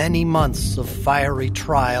 many months of fiery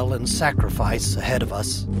trial and sacrifice ahead of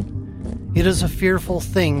us. It is a fearful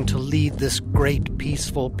thing to lead this great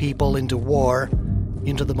peaceful people into war,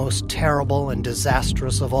 into the most terrible and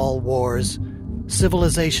disastrous of all wars,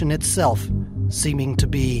 civilization itself seeming to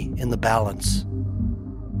be in the balance.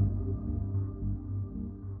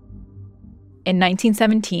 In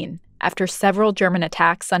 1917, after several German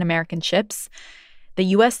attacks on American ships, the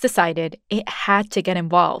U.S. decided it had to get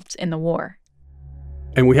involved in the war.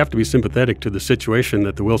 And we have to be sympathetic to the situation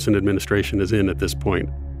that the Wilson administration is in at this point.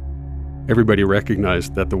 Everybody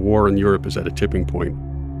recognized that the war in Europe is at a tipping point.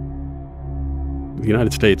 The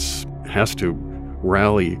United States has to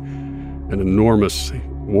rally an enormous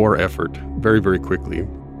war effort very, very quickly,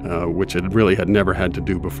 which it really had never had to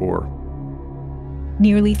do before.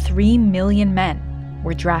 Nearly 3 million men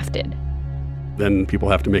were drafted. Then people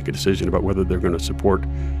have to make a decision about whether they're going to support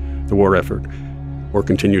the war effort or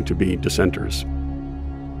continue to be dissenters.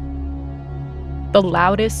 The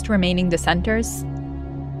loudest remaining dissenters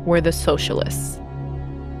were the socialists.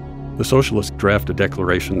 The socialists draft a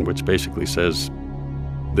declaration which basically says,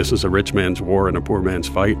 this is a rich man's war and a poor man's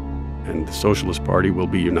fight, and the Socialist Party will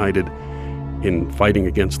be united in fighting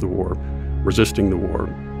against the war, resisting the war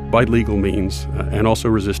by legal means, and also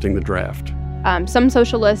resisting the draft. Some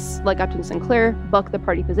socialists, like Upton Sinclair, buck the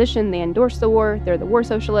party position. They endorse the war. They're the war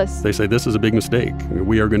socialists. They say this is a big mistake.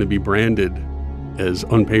 We are going to be branded as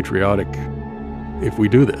unpatriotic if we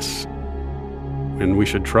do this. And we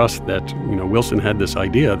should trust that, Wilson had this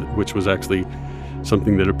idea, which was actually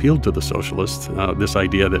something that appealed to the socialists, this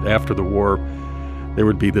idea that after the war, there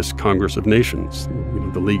would be this Congress of Nations,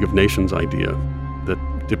 the League of Nations idea, that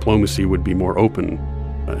diplomacy would be more open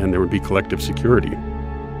and there would be collective security.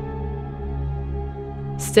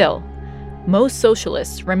 Still, most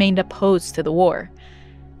socialists remained opposed to the war.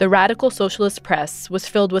 The radical socialist press was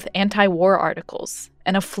filled with anti-war articles,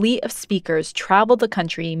 and a fleet of speakers traveled the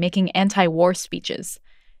country making anti-war speeches,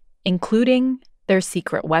 including their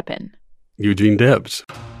secret weapon. Eugene Debs.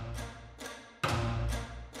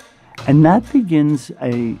 And that begins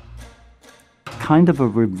a kind of a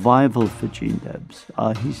revival for Gene Debs.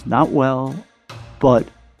 He's not well, but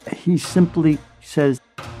he simply says,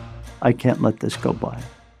 I can't let this go by.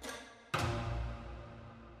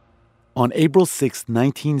 On April 6,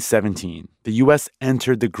 1917, the U.S.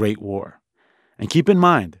 entered the Great War. And keep in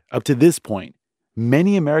mind, up to this point,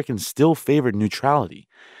 many Americans still favored neutrality.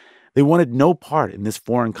 They wanted no part in this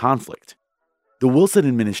foreign conflict. The Wilson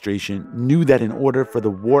administration knew that in order for the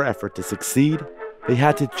war effort to succeed, they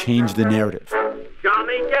had to change the narrative.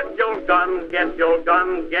 Johnny, get your gun, get your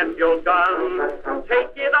gun, get your gun.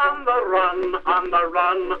 Take it on the run, on the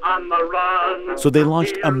run, on the run. So they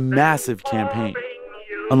launched a massive campaign,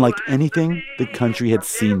 unlike anything the country had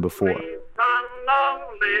seen before.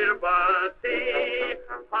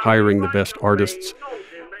 Hiring the best artists,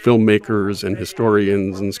 filmmakers and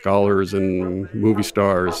historians and scholars and movie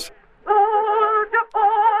stars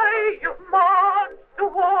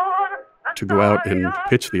to go out and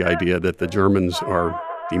pitch the idea that the Germans are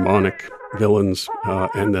demonic villains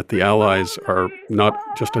and that the Allies are not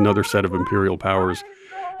just another set of imperial powers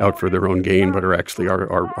out for their own gain, but are actually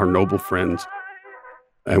our noble friends,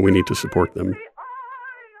 and we need to support them.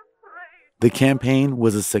 The campaign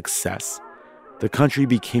was a success. The country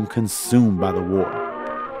became consumed by the war.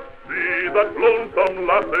 See that lonesome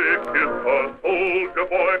lassie kiss her soldier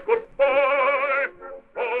boy goodbye.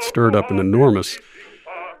 Stirred up an enormous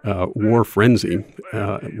war frenzy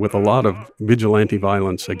with a lot of vigilante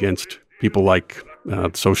violence against people like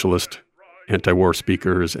socialist anti-war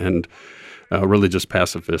speakers and religious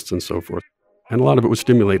pacifists and so forth. And a lot of it was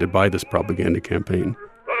stimulated by this propaganda campaign.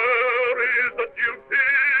 There is a duty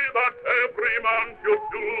that every man should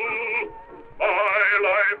do. My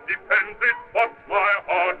life depends it, but my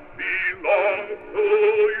heart belongs to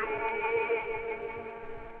you.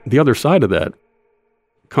 The other side of that,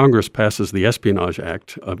 Congress passes the Espionage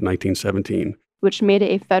Act of 1917, which made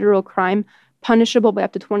it a federal crime punishable by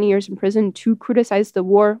up to 20 years in prison to criticize the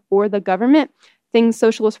war or the government, things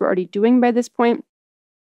socialists were already doing by this point.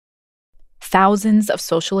 Thousands of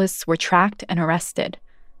socialists were tracked and arrested.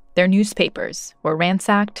 Their newspapers were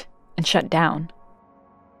ransacked and shut down.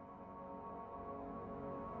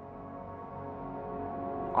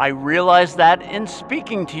 I realize that in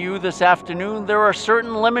speaking to you this afternoon, there are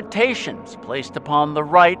certain limitations placed upon the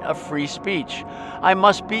right of free speech. I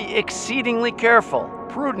must be exceedingly careful,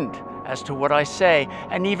 prudent as to what I say,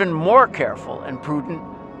 and even more careful and prudent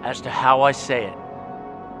as to how I say it.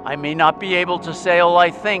 I may not be able to say all I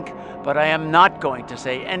think, but I am not going to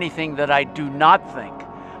say anything that I do not think.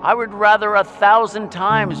 I would rather 1,000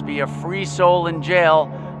 times be a free soul in jail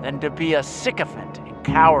than to be a sycophant and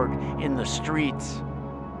coward in the streets.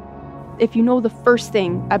 If you know the first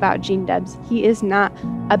thing about Gene Debs, he is not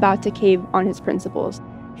about to cave on his principles.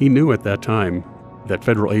 He knew at that time that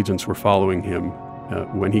federal agents were following him.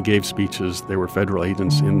 When he gave speeches, there were federal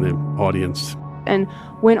agents in the audience. And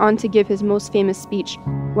went on to give his most famous speech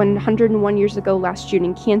 101 years ago last June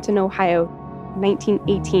in Canton, Ohio,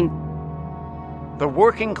 1918. The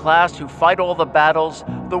working class who fight all the battles,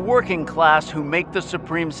 the working class who make the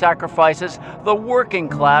supreme sacrifices, the working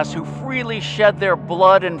class who freely shed their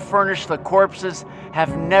blood and furnish the corpses,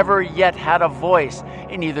 have never yet had a voice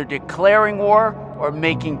in either declaring war or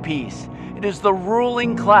making peace. It is the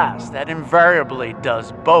ruling class that invariably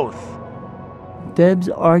does both. Debs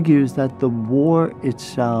argues that the war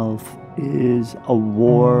itself is a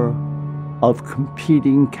war of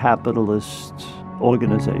competing capitalist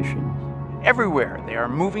organizations. Everywhere they are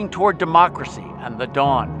moving toward democracy and the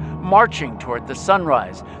dawn, marching toward the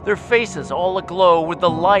sunrise, their faces all aglow with the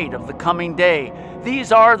light of the coming day.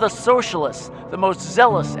 These are the socialists, the most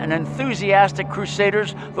zealous and enthusiastic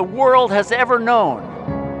crusaders the world has ever known.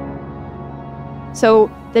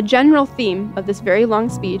 So the general theme of this very long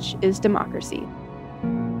speech is democracy.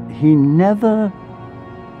 He never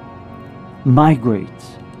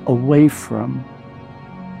migrates away from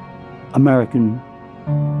American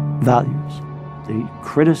values. He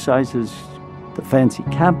criticizes the fancy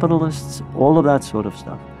capitalists, all of that sort of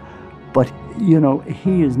stuff. But,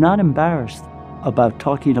 he is not embarrassed about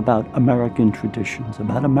talking about American traditions,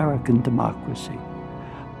 about American democracy.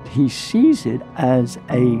 He sees it as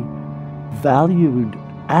a valued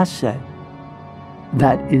asset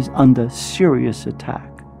that is under serious attack.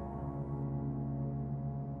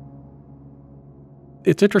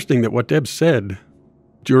 It's interesting that what Debs said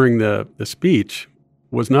during the speech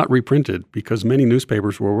was not reprinted because many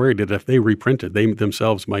newspapers were worried that if they reprinted, they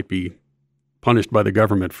themselves might be punished by the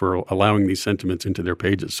government for allowing these sentiments into their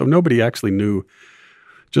pages. So nobody actually knew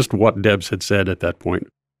just what Debs had said at that point.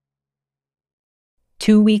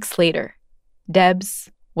 2 weeks later,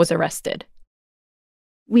 Debs was arrested.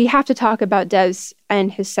 We have to talk about Debs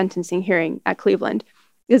and his sentencing hearing at Cleveland,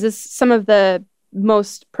 because it's some of the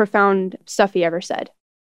most profound stuff he ever said.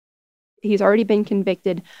 He's already been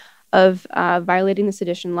convicted of violating the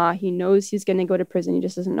sedition law. He knows he's going to go to prison. He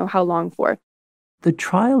just doesn't know how long for. The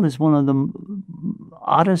trial is one of the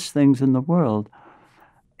oddest things in the world,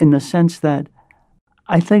 in the sense that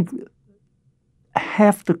I think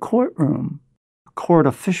half the court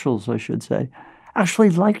officials, I should say, actually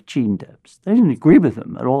liked Gene Debs. They didn't agree with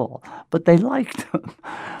him at all, but they liked him.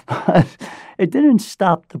 But it didn't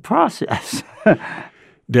stop the process.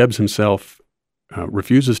 Debs himself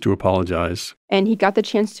refuses to apologize. And he got the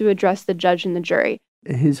chance to address the judge and the jury.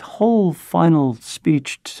 His whole final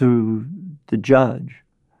speech to the judge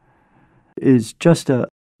is just a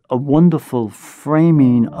wonderful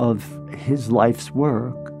framing of his life's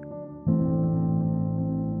work.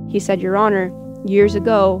 He said, "Your Honor, years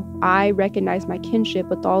ago, I recognized my kinship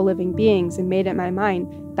with all living beings and made up my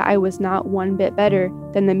mind that I was not one bit better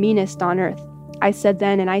than the meanest on earth. I said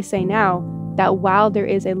then and I say now that while there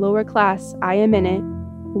is a lower class, I am in it,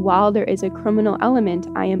 while there is a criminal element,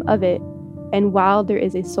 I am of it, and while there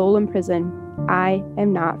is a soul in prison, I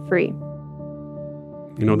am not free."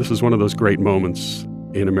 This is one of those great moments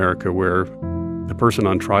in America where the person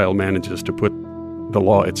on trial manages to put the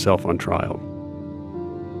law itself on trial.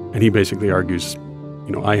 And he basically argues,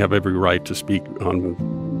 I have every right to speak on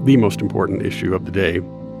the most important issue of the day,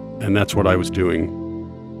 and that's what I was doing.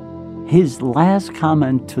 His last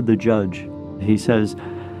comment to the judge, he says,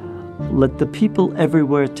 "Let the people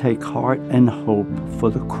everywhere take heart and hope, for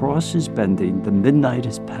the cross is bending, the midnight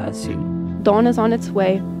is passing. Dawn is on its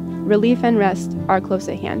way, relief and rest are close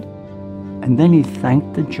at hand." And then he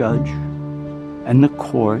thanked the judge and the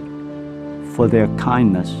court for their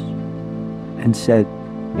kindness and said,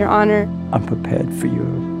 "Your Honor, I'm prepared for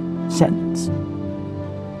your sentence."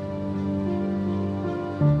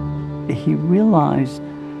 He realized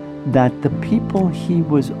that the people he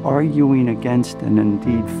was arguing against and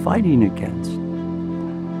indeed fighting against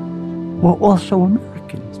were also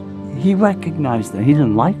Americans. He recognized them. He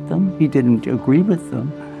didn't like them. He didn't agree with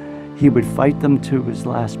them. He would fight them to his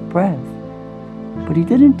last breath. But he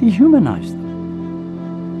didn't dehumanize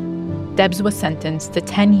them. Debs was sentenced to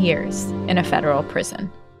 10 years in a federal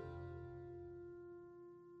prison.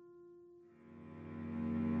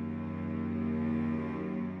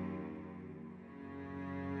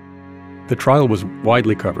 The trial was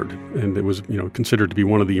widely covered, and it was, considered to be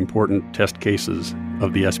one of the important test cases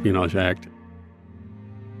of the Espionage Act.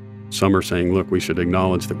 Some are saying, look, we should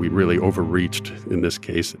acknowledge that we really overreached in this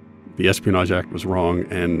case. The Espionage Act was wrong,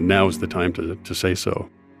 and now is the time to say so.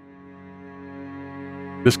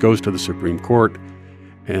 This goes to the Supreme Court,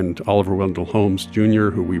 and Oliver Wendell Holmes,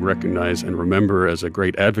 Jr., who we recognize and remember as a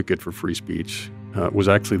great advocate for free speech, was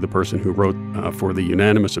actually the person who wrote for the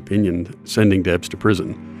unanimous opinion sending Debs to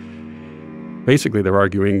prison. Basically, they're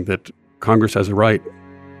arguing that Congress has a right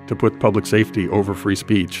to put public safety over free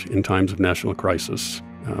speech in times of national crisis.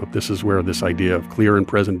 This is where this idea of clear and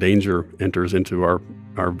present danger enters into our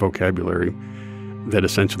vocabulary, that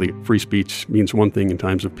essentially free speech means one thing in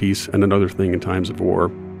times of peace and another thing in times of war,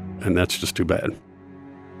 and that's just too bad.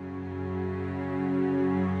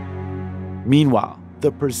 Meanwhile,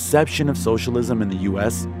 the perception of socialism in the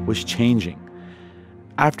U.S. was changing.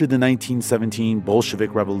 After the 1917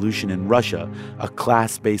 Bolshevik Revolution in Russia, a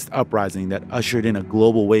class-based uprising that ushered in a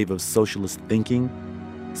global wave of socialist thinking,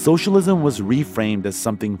 socialism was reframed as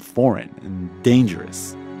something foreign and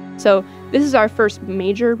dangerous. So this is our first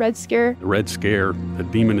major Red Scare. The Red Scare, the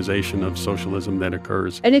demonization of socialism that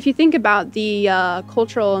occurs. And if you think about the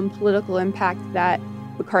cultural and political impact that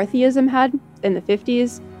McCarthyism had in the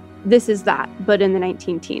 50s, this is that, but in the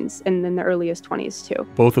 19-teens and in the earliest 20s, too.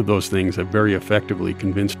 Both of those things have very effectively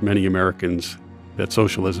convinced many Americans that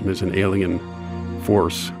socialism is an alien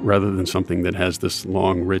force rather than something that has this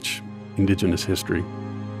long, rich, indigenous history.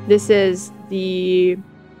 This is the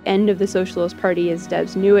end of the Socialist Party as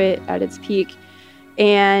Debs knew it at its peak,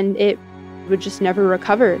 and it would just never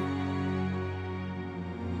recover.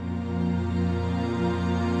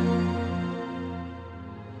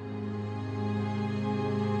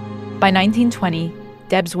 By 1920,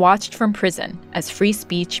 Debs watched from prison as free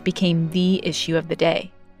speech became the issue of the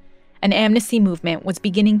day. An amnesty movement was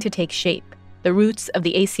beginning to take shape. The roots of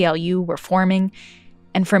the ACLU were forming,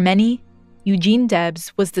 and for many, Eugene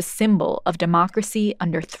Debs was the symbol of democracy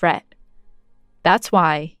under threat. That's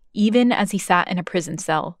why, even as he sat in a prison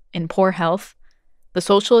cell in poor health, the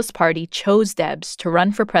Socialist Party chose Debs to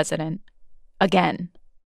run for president again.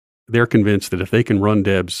 They're convinced that if they can run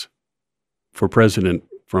Debs for president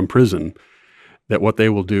from prison, that what they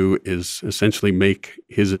will do is essentially make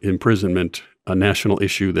his imprisonment a national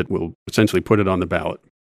issue that will essentially put it on the ballot.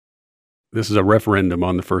 This is a referendum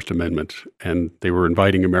on the First Amendment, and they were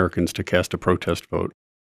inviting Americans to cast a protest vote.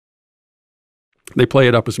 They play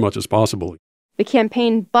it up as much as possible. The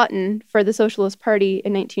campaign button for the Socialist Party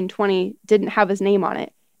in 1920 didn't have his name on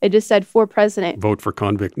it. It just said, "For president. Vote for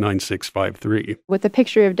convict 9653. With a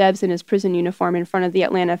picture of Debs in his prison uniform in front of the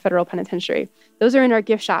Atlanta Federal Penitentiary. Those are in our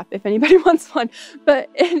gift shop if anybody wants one. But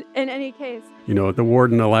in any case. The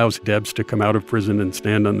warden allows Debs to come out of prison and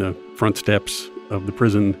stand on the front steps of the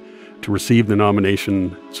prison to receive the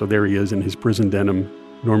nomination. So there he is in his prison denim.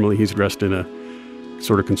 Normally he's dressed in a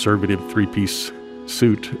sort of conservative three-piece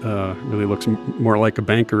suit. Really looks more like a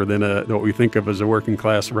banker than what we think of as a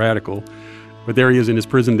working-class radical. But there he is in his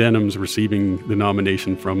prison denims receiving the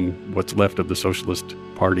nomination from what's left of the Socialist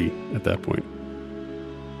Party at that point.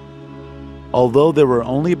 Although there were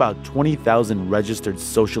only about 20,000 registered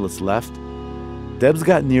socialists left, Debs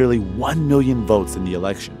got nearly 1 million votes in the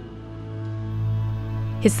election.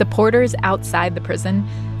 His supporters outside the prison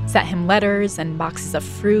sent him letters and boxes of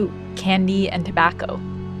fruit, candy, and tobacco.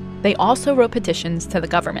 They also wrote petitions to the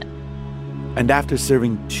government. And after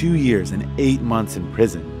serving 2 years and 8 months in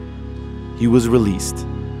prison, he was released.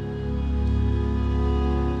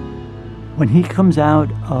 When he comes out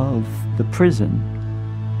of the prison,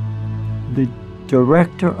 the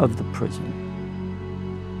director of the prison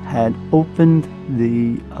had opened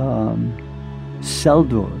the cell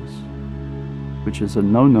doors, which is a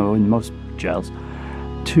no-no in most jails,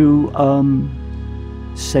 to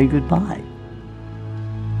say goodbye.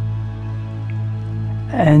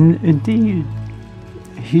 And indeed,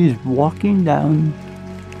 he's walking down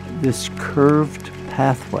this curved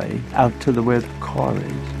pathway out to where the car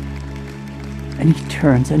is. And he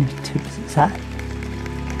turns and he tips his hat.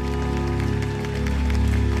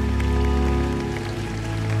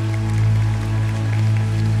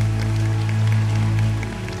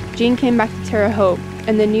 Gene came back to Terre Haute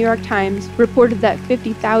And the New York Times reported that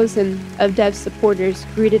 50,000 of Dev's supporters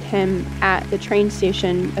greeted him at the train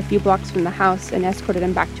station a few blocks from the house and escorted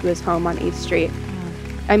him back to his home on 8th Street.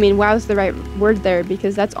 I mean, wow's the right word there,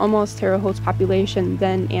 because that's almost Terre Haute's population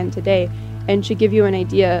then and today, and should give you an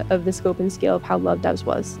idea of the scope and scale of how loved Debs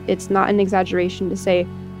was. It's not an exaggeration to say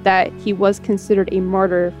that he was considered a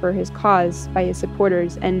martyr for his cause by his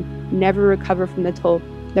supporters and never recovered from the toll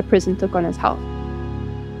that prison took on his health.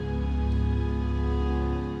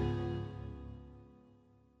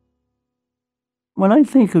 When I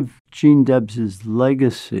think of Gene Debs'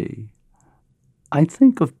 legacy, I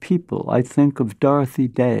think of people. I think of Dorothy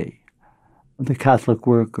Day, the Catholic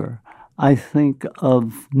worker. I think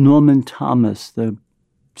of Norman Thomas, the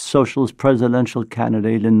socialist presidential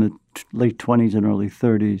candidate in the late 20s and early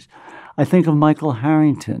 30s. I think of Michael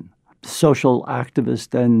Harrington, social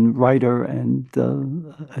activist and writer and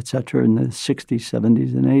et cetera in the 60s,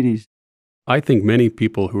 70s, and 80s. I think many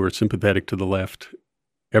people who are sympathetic to the left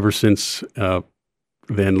ever since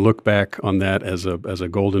then look back on that as a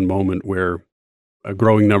golden moment where a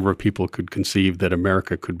growing number of people could conceive that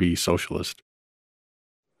America could be socialist.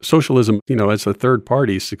 Socialism, as a third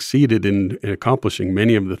party, succeeded in accomplishing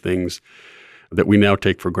many of the things that we now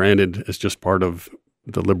take for granted as just part of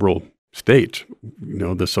the liberal state.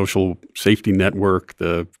 The social safety network,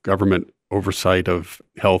 the government oversight of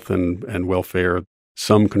health and welfare,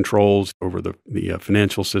 some controls over the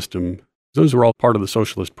financial system. Those are all part of the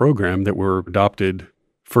socialist program that were adopted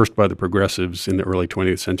first by the progressives in the early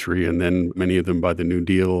 20th century, and then many of them by the New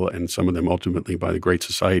Deal, and some of them ultimately by the Great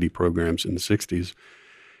Society programs in the 60s.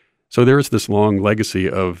 So there is this long legacy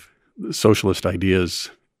of socialist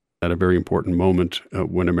ideas at a very important moment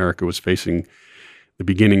when America was facing the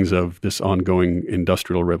beginnings of this ongoing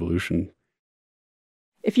industrial revolution.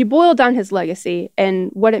 If you boil down his legacy and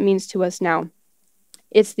what it means to us now,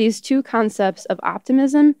 it's these two concepts of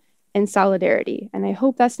optimism and solidarity. And I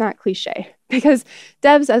hope that's not cliche, because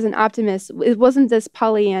Debs, as an optimist, it wasn't this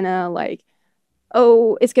Pollyanna, like,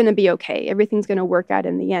 oh, it's going to be okay, everything's going to work out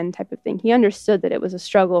in the end type of thing. He understood that it was a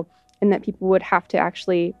struggle and that people would have to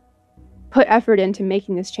actually put effort into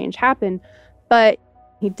making this change happen. But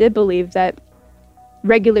he did believe that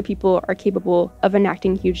regular people are capable of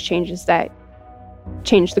enacting huge changes that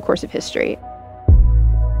change the course of history.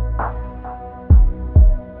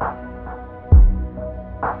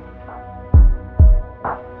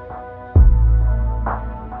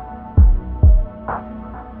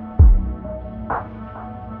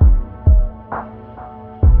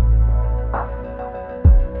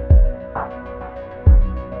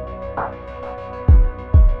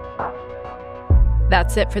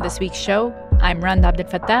 That's it for this week's show. I'm Rand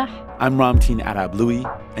Abdelfatah. I'm Ramtin Arablouei,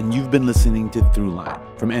 and you've been listening to Throughline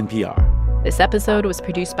from NPR. This episode was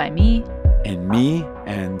produced by me. And me,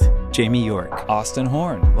 and Jamie York, Austin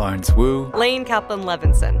Horn, Lawrence Wu, Lane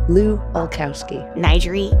Kaplan-Levinson, Lou Olkowski,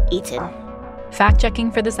 Nigeri Eaton.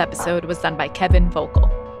 Fact-checking for this episode was done by Kevin Vogel.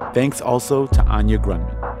 Thanks also to Anya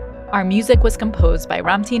Grundmann. Our music was composed by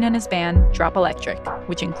Ramtin and his band Drop Electric,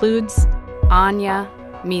 which includes Anya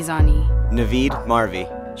Mizani, Naveed Marvi,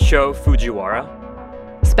 Sho Fujiwara.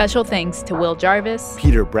 Special thanks to Will Jarvis,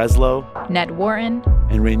 Peter Breslow, Ned Wharton,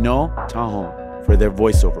 and Renaud Tahon for their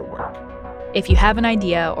voiceover work. If you have an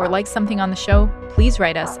idea or like something on the show, please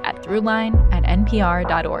write us at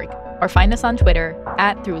throughline@npr.org or find us on Twitter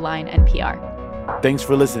 @throughlinenpr. Thanks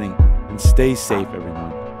for listening, and stay safe,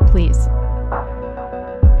 everyone. Please.